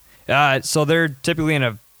 So they're typically in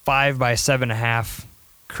a 5 by 7.5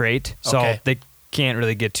 crate, so Okay. they can't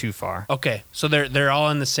really get too far. Okay. So they're all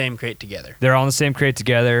in the same crate together. They're all in the same crate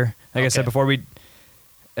together. Like I Okay. said before,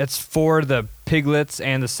 it's for the piglets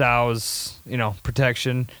and the sows,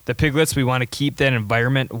 protection. The piglets, we want to keep that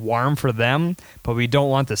environment warm for them, but we don't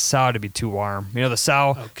want the sow to be too warm. The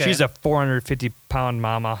sow, Okay. she's a 450-pound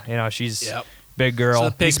mama. She's Yep. big girl. So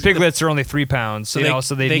the These piglets are only 3 pounds, so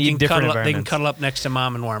they need can different cuddle, environments. They can cuddle up next to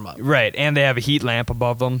mom and warm up. Right, and they have a heat lamp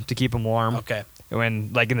above them to keep them warm. Okay.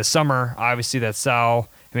 When, like in the summer, obviously that sow,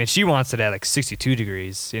 I mean, she wants it at like 62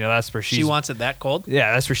 degrees. That's where She wants it that cold?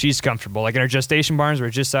 Yeah, that's where she's comfortable. Like in our gestation barns, where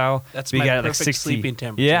it's just sow, That's we my got it like perfect 60. sleeping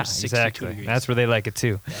temperature, Yeah, 62 exactly. degrees. That's where they like it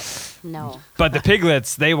too. No. But the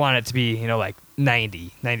piglets, they want it to be, like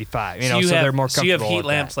 90, 95. So they're more comfortable. So you have heat with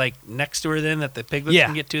lamps that. like next to her then that the piglets Yeah,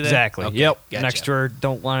 can get to then? exactly. Okay, Yep. gotcha. Next to her,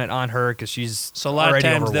 don't want it on her because she's So a lot of already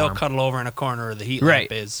times they'll overwarm. cuddle over in a corner where the heat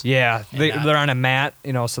Right. lamp is. Yeah, And they're on a mat,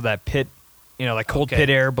 so that pit, like cold Okay. pit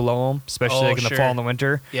air below them, especially Oh, like in the sure. fall and the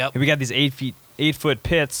winter. Yep. And we got these 8-foot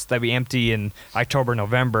pits that we empty in October,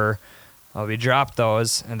 November. We drop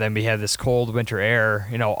those, and then we have this cold winter air,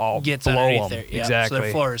 all Gets below underneath them. there. Yep. Exactly. So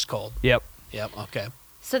their floor is cold. Yep. Yep. Okay.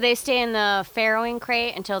 So they stay in the farrowing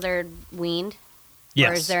crate until they're weaned? Yes.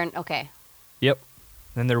 Or is there okay. Yep.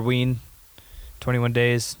 Then they're weaned, 21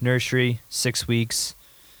 days, nursery, 6 weeks,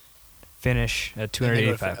 finish at And they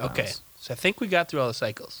go 285 to- pounds. Okay. So I think we got through all the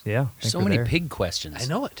cycles. Yeah. I think So we're many there. pig questions. I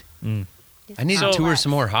know it. I need So- to tour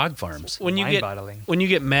some more hog farms. When you get Mind-boggling. when you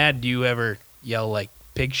get mad, do you ever yell like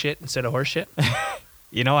pig shit instead of horse shit?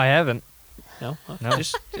 I haven't. No. No.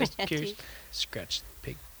 Just curious. Scratch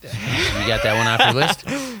pig. You got that one off your list?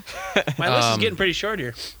 My list is getting pretty short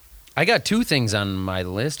here. I got 2 things on my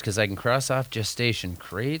list because I can cross off gestation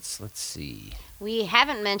crates. Let's see. We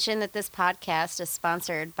haven't mentioned that this podcast is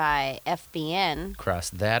sponsored by FBN. Cross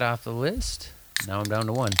that off the list. Now I'm down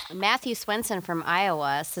to 1. Matthew Swenson from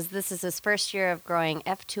Iowa says this is his first year of growing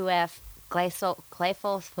F2F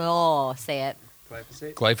say it.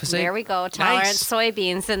 Glyphosate? There we go. Tolerant Nice.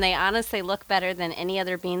 soybeans, and they honestly look better than any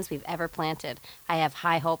other beans we've ever planted. I have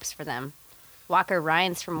high hopes for them. Walker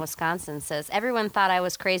Rhines from Wisconsin says, everyone thought I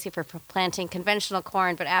was crazy for planting conventional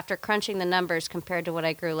corn, but after crunching the numbers compared to what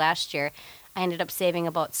I grew last year, I ended up saving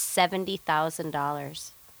about $70,000.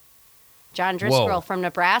 John Driscoll Whoa. from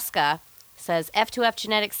Nebraska says, F2F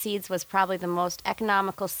Genetic Seeds was probably the most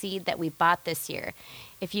economical seed that we bought this year.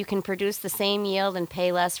 If you can produce the same yield and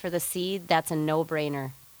pay less for the seed, that's a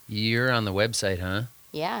no-brainer. You're on the website, huh?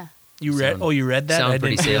 Yeah. You read? Sound- Oh, you read that? Sound I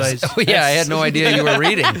pretty didn't sales. realize. Oh, yeah, I had no idea you were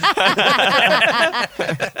reading.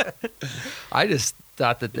 I just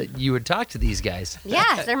thought that you would talk to these guys.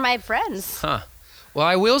 Yeah, they're my friends. Huh. Well,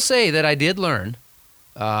 I will say that I did learn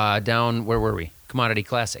down, where were we? Commodity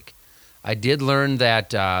Classic. I did learn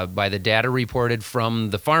that by the data reported from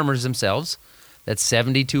the farmers themselves, that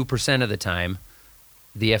 72% of the time,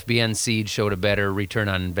 the FBN seed showed a better return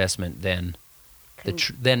on investment than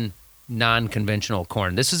than non-conventional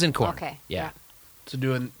corn. This is in corn. Okay, Yeah. yeah. So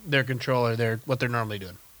doing their control or what they're normally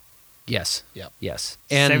doing. Yes. Yep. Yes.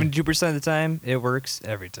 And 72% of the time, it works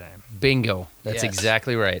every time. bingo. That's Yes.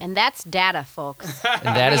 exactly right. And that's data, folks.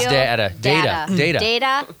 And that is Real data. Data.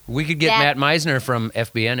 Data. We could get Dat- Matt Meisner from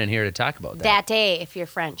FBN in here to talk about that. Date, if you're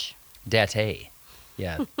French. Date.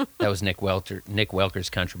 Yeah, that was Nick Welker's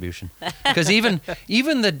contribution. Because even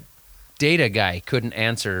the data guy couldn't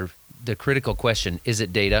answer the critical question: is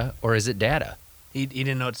it data or is it data? He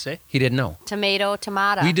didn't know what to say. He didn't know. Tomato.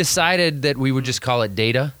 We decided that we would just call it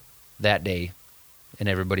data that day, and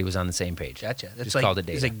everybody was on the same page. Gotcha. That's Just like, called it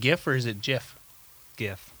data. Is it GIF or is it GIF?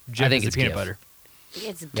 GIF. I think is it's the peanut GIF. butter.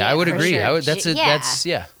 It's Yeah, I would for agree. Sure. That's it. Yeah, That's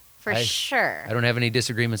for I- sure. I don't have any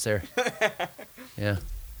disagreements there. Yeah.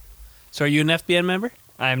 So are you an FBN member?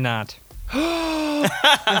 I'm not.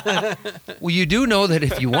 Well, you do know that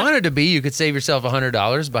if you wanted to be, you could save yourself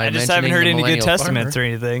 $100 by I just mentioning haven't heard the any good Millennial testaments Farmer. or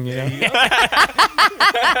anything. You know?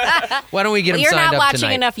 Why don't we get Well, them you're signed not up watching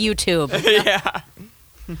tonight? enough YouTube.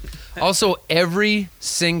 Also, every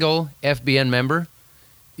single FBN member,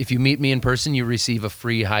 if you meet me in person, you receive a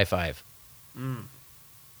free high five.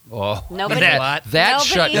 Oh, Nobody- that Nobody-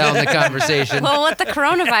 shut down the conversation. Well, with the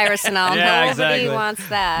coronavirus and all, Yeah, nobody exactly. wants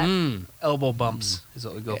that. Elbow bumps is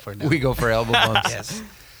what we go for now. We go for elbow bumps. Yes.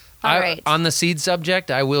 All right. On the seed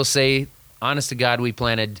subject, I will say, honest to God, we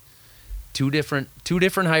planted two different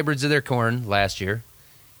hybrids of their corn last year,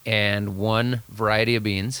 and one variety of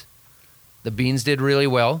beans. The beans did really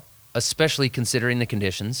well, especially considering the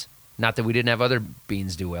conditions. Not that we didn't have other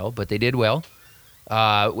beans do well, but they did well.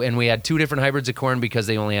 And we had two different hybrids of corn because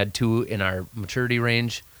they only had two in our maturity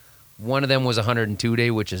range. One of them was 102 day,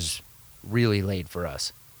 which is really late for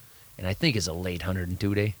us, and I think is a late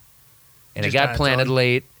 102 day. And Just it on got its planted own?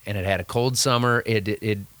 late, and it had a cold summer.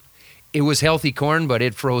 It was healthy corn, but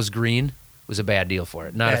it froze green. It was a bad deal for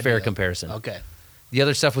it. Not a Bad fair deal. comparison. Okay. The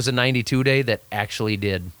other stuff was a 92 day that actually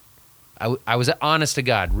did. I was, honest to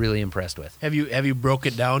God, really impressed with. Have you broke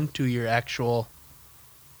it down to your actual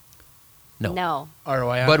No. No.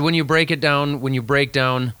 ROI? But when you break down,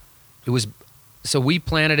 it was So we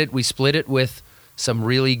planted it. We split it with some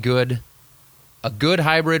really a good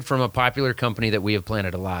hybrid from a popular company that we have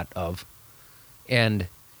planted a lot of. And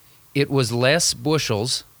it was less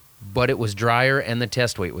bushels, but it was drier and the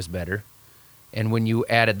test weight was better. And when you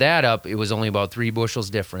added that up, it was only about 3 bushels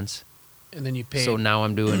difference. And then you paid. So now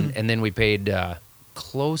I'm doing, and then we paid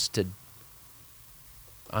close to,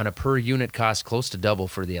 on a per unit cost, close to double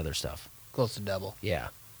for the other stuff. close to double. Yeah.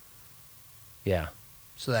 Yeah.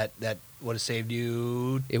 So that would have saved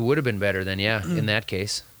you. It would have been better then, yeah, in that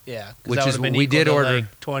case. Yeah, 'cause Which that is would have been we equal did to, order-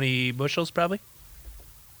 like 20 bushels probably.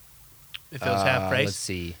 If it was half Let's price,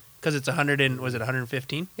 see. because it's 100 and was it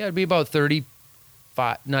 115? Yeah, it'd be about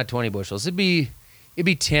 35, not 20 bushels. It'd be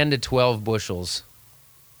 10 to 12 bushels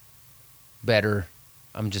better.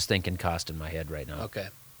 I'm just thinking cost in my head right now. Okay.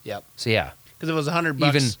 Yep. So yeah, Because it was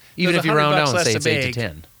 $100. even if you round down and less say a it's 8 to bag,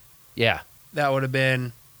 10. Yeah. that would have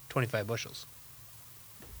been 25 bushels.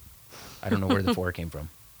 I don't know where the 4 came from.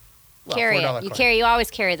 Well, Carry $4 it. You corn. carry. You always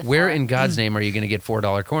carry the. Where four. in God's name are you going to get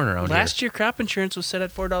 $4 corn around here? Last year, crop insurance was set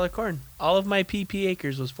at $4 corn. All of my PP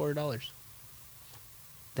acres was $4.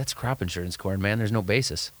 That's crop insurance corn, man. There's no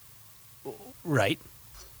basis. Right.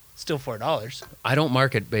 Still $4. I don't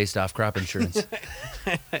market based off crop insurance.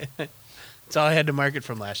 That's all I had to market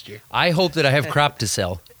from last year. I hope that I have crop to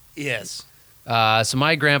sell. Yes. So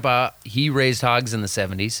my grandpa, he raised hogs in the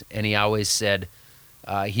 70s, and he always said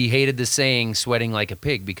he hated the saying "sweating like a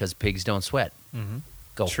pig" because pigs don't sweat. Mm-hmm.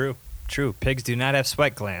 Go. True. Pigs do not have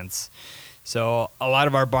sweat glands. So a lot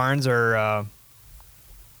of our barns are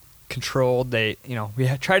controlled. We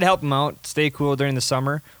try to help them out, stay cool during the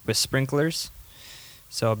summer with sprinklers.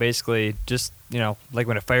 So basically, just like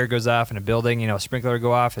when a fire goes off in a building, a sprinkler will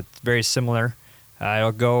go off. It's very similar.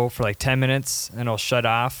 It'll go for like 10 minutes, and it'll shut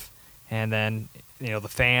off, and then the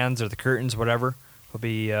fans or the curtains, whatever, will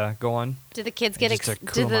be going. Do the kids get Just to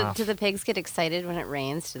cool 'em off. do the pigs get excited when it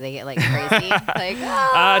rains? Do they get like crazy? like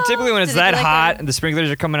oh! Typically, when it's Do they that do like hot a- and the sprinklers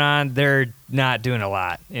are coming on, they're not doing a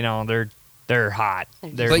lot. They're hot.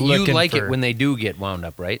 They're But you looking like for- it when they do get wound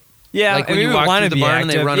up, right? Yeah, like when I mean, you we walk wanna through the be barn and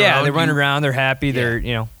they active. run Yeah, around, they run you- around. They're happy. Yeah.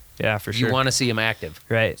 They're yeah, for sure. You want to see them active.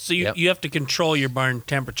 right. So you, Yep. you have to control your barn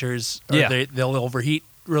temperatures, or Yeah. they'll overheat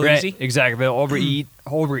real Right, easy. exactly. They'll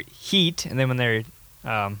overheat, and then when they're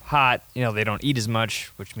hot, they don't eat as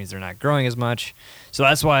much, which means they're not growing as much. So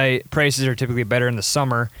that's why prices are typically better in the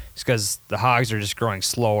summer, is because the hogs are just growing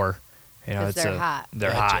slower. 'Cause they're hot.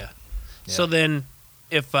 They're Gotcha. hot. So then,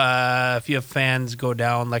 if you have fans go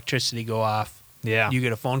down, electricity go off, Yeah. you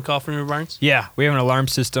get a phone call from your barns. Yeah, we have an alarm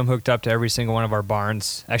system hooked up to every single one of our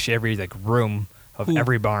barns. Actually, every room of Who?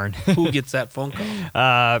 every barn. Who gets that phone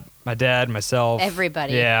call? My dad, myself,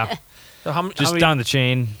 Everybody. Yeah, So how, just how many, down the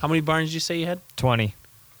chain. how many barns did you say you had? 20.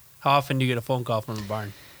 How often do you get a phone call from a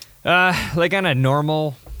barn? Like on a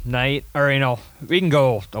normal night, or we can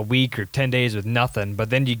go a week or 10 days with nothing, but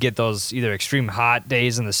then you get those either extreme hot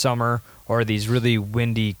days in the summer or these really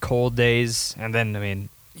windy, cold days, and then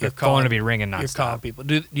You're the phone calling- will be ringing You're nonstop. calling people.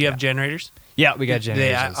 Do you have generators? Yeah, we got Do generators.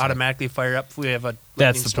 they outside. automatically fire up if we have a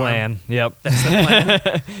That's lightning the storm? plan. Yep. That's the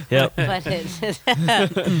plan. Yep. But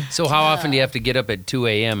it's So how often do you have to get up at 2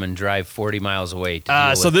 a.m. and drive 40 miles away to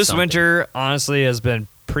deal So with this something? winter, honestly, has been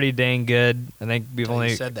pretty dang good. I think we've Until you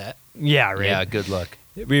only said that. yeah, right. Yeah, good luck.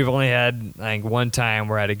 We've only had I think one time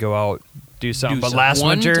where I had to go out do something. Do But something. last One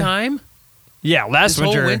winter, time? yeah, last This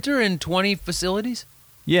winter, whole winter in 20 facilities?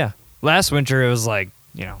 yeah, last winter it was like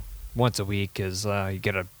once a week because you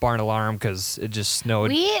get a barn alarm because it just snowed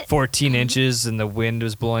We- 14 inches and the wind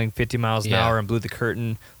was blowing 50 miles an Yeah. hour and blew the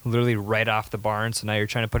curtain literally right off the barn. So now you're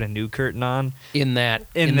trying to put a new curtain on In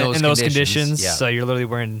in those those conditions. Yeah. So you're literally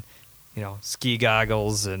wearing ski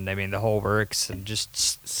goggles and the whole works and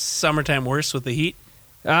just Summertime worse with the heat.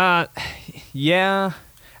 yeah.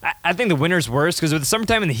 I think the winter's worse because with the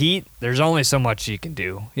summertime and the heat, there's only so much you can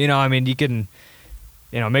do. You can,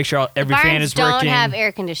 make sure every barns fan is don't working. have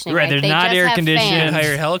air conditioning. Right, Right, they're They not just air have conditioned. You can fans.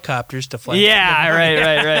 hire helicopters to fly. Yeah,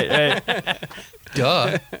 right.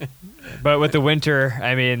 Duh. But with the winter,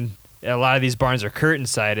 a lot of these barns are curtain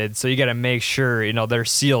sided, so you got to make sure they're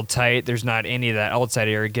sealed tight. There's not any of that outside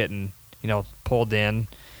air getting pulled in,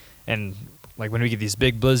 and like when we get these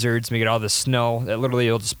big blizzards, we get all this snow that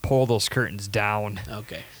literally will just pull those curtains down.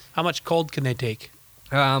 Okay. How much cold can they take?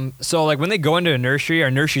 So like when they go into a nursery,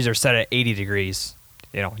 our nurseries are set at 80 degrees,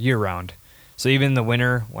 year round. So even in the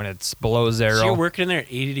winter when it's below zero, So you're working in there at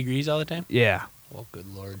 80 degrees all the time? yeah. Oh, good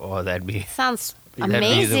lord. Oh, that'd be... Sounds That'd be the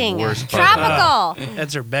amazing. worst part. Tropical.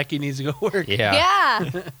 That's where Becky needs to go work. Yeah.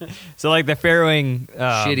 Yeah. So like the farrowing,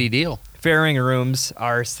 Shitty deal. farrowing rooms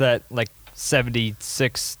are set like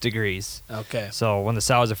 76 degrees. Okay. So when the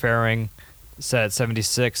sows are farrowing, set at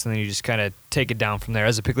 76, and then you just kind of take it down from there.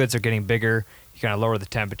 As the piglets are getting bigger, you kind of lower the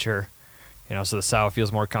temperature, so the sow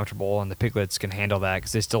feels more comfortable, and the piglets can handle that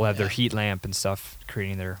because they still have their heat lamp and stuff,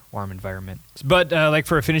 creating their warm environment. But like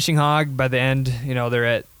for a finishing hog, by the end, they're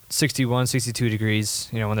at 61, 62 degrees,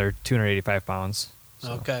 when they're 285 pounds.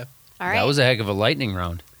 So. Okay. All right. That was a heck of a lightning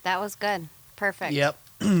round. That was good. Perfect. Yep.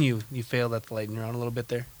 you failed at the lightning round a little bit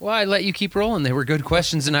there. Well, I let you keep rolling. They were good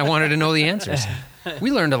questions, and I wanted to know the answers.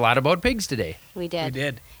 We learned a lot about pigs today. We did. We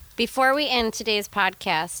did. Before we end today's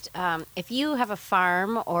podcast, if you have a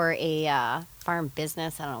farm or a farm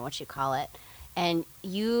business, I don't know what you call it, and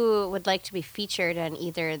you would like to be featured on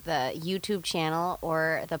either the YouTube channel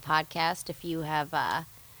or the podcast, if you have,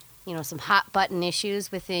 some hot button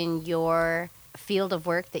issues within your field of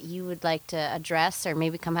work that you would like to address, or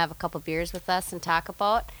maybe come have a couple beers with us and talk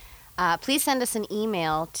about, please send us an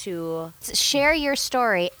email to share your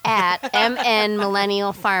story at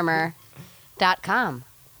mnmillennialfarmer.com.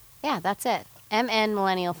 Yeah, that's it.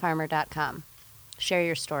 mnmillennialfarmer.com. Share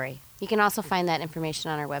your story. You can also find that information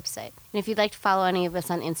on our website. And if you'd like to follow any of us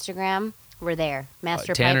on Instagram, we're there.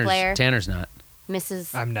 Master Pipe Layer, Tanner's not.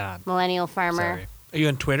 Mrs. I'm not. Millennial Farmer. Sorry. Are you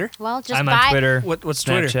on Twitter? Well, just I'm buy on Twitter. What's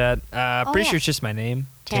Twitter? Snapchat. Pretty sure it's just my name.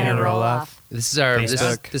 Tanner Roloff. This is our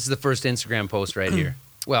Facebook. this is the first Instagram post right here.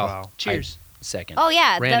 Well, Wow. Cheers. Second. Oh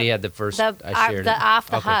yeah, Randy had the first. The, I shared the it. Off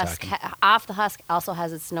the I'll quit Husk. talking. Off the Husk also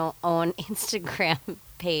has its own Instagram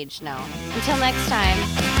page now. Until next time,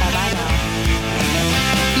 bye bye now.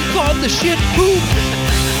 He called the shit poop.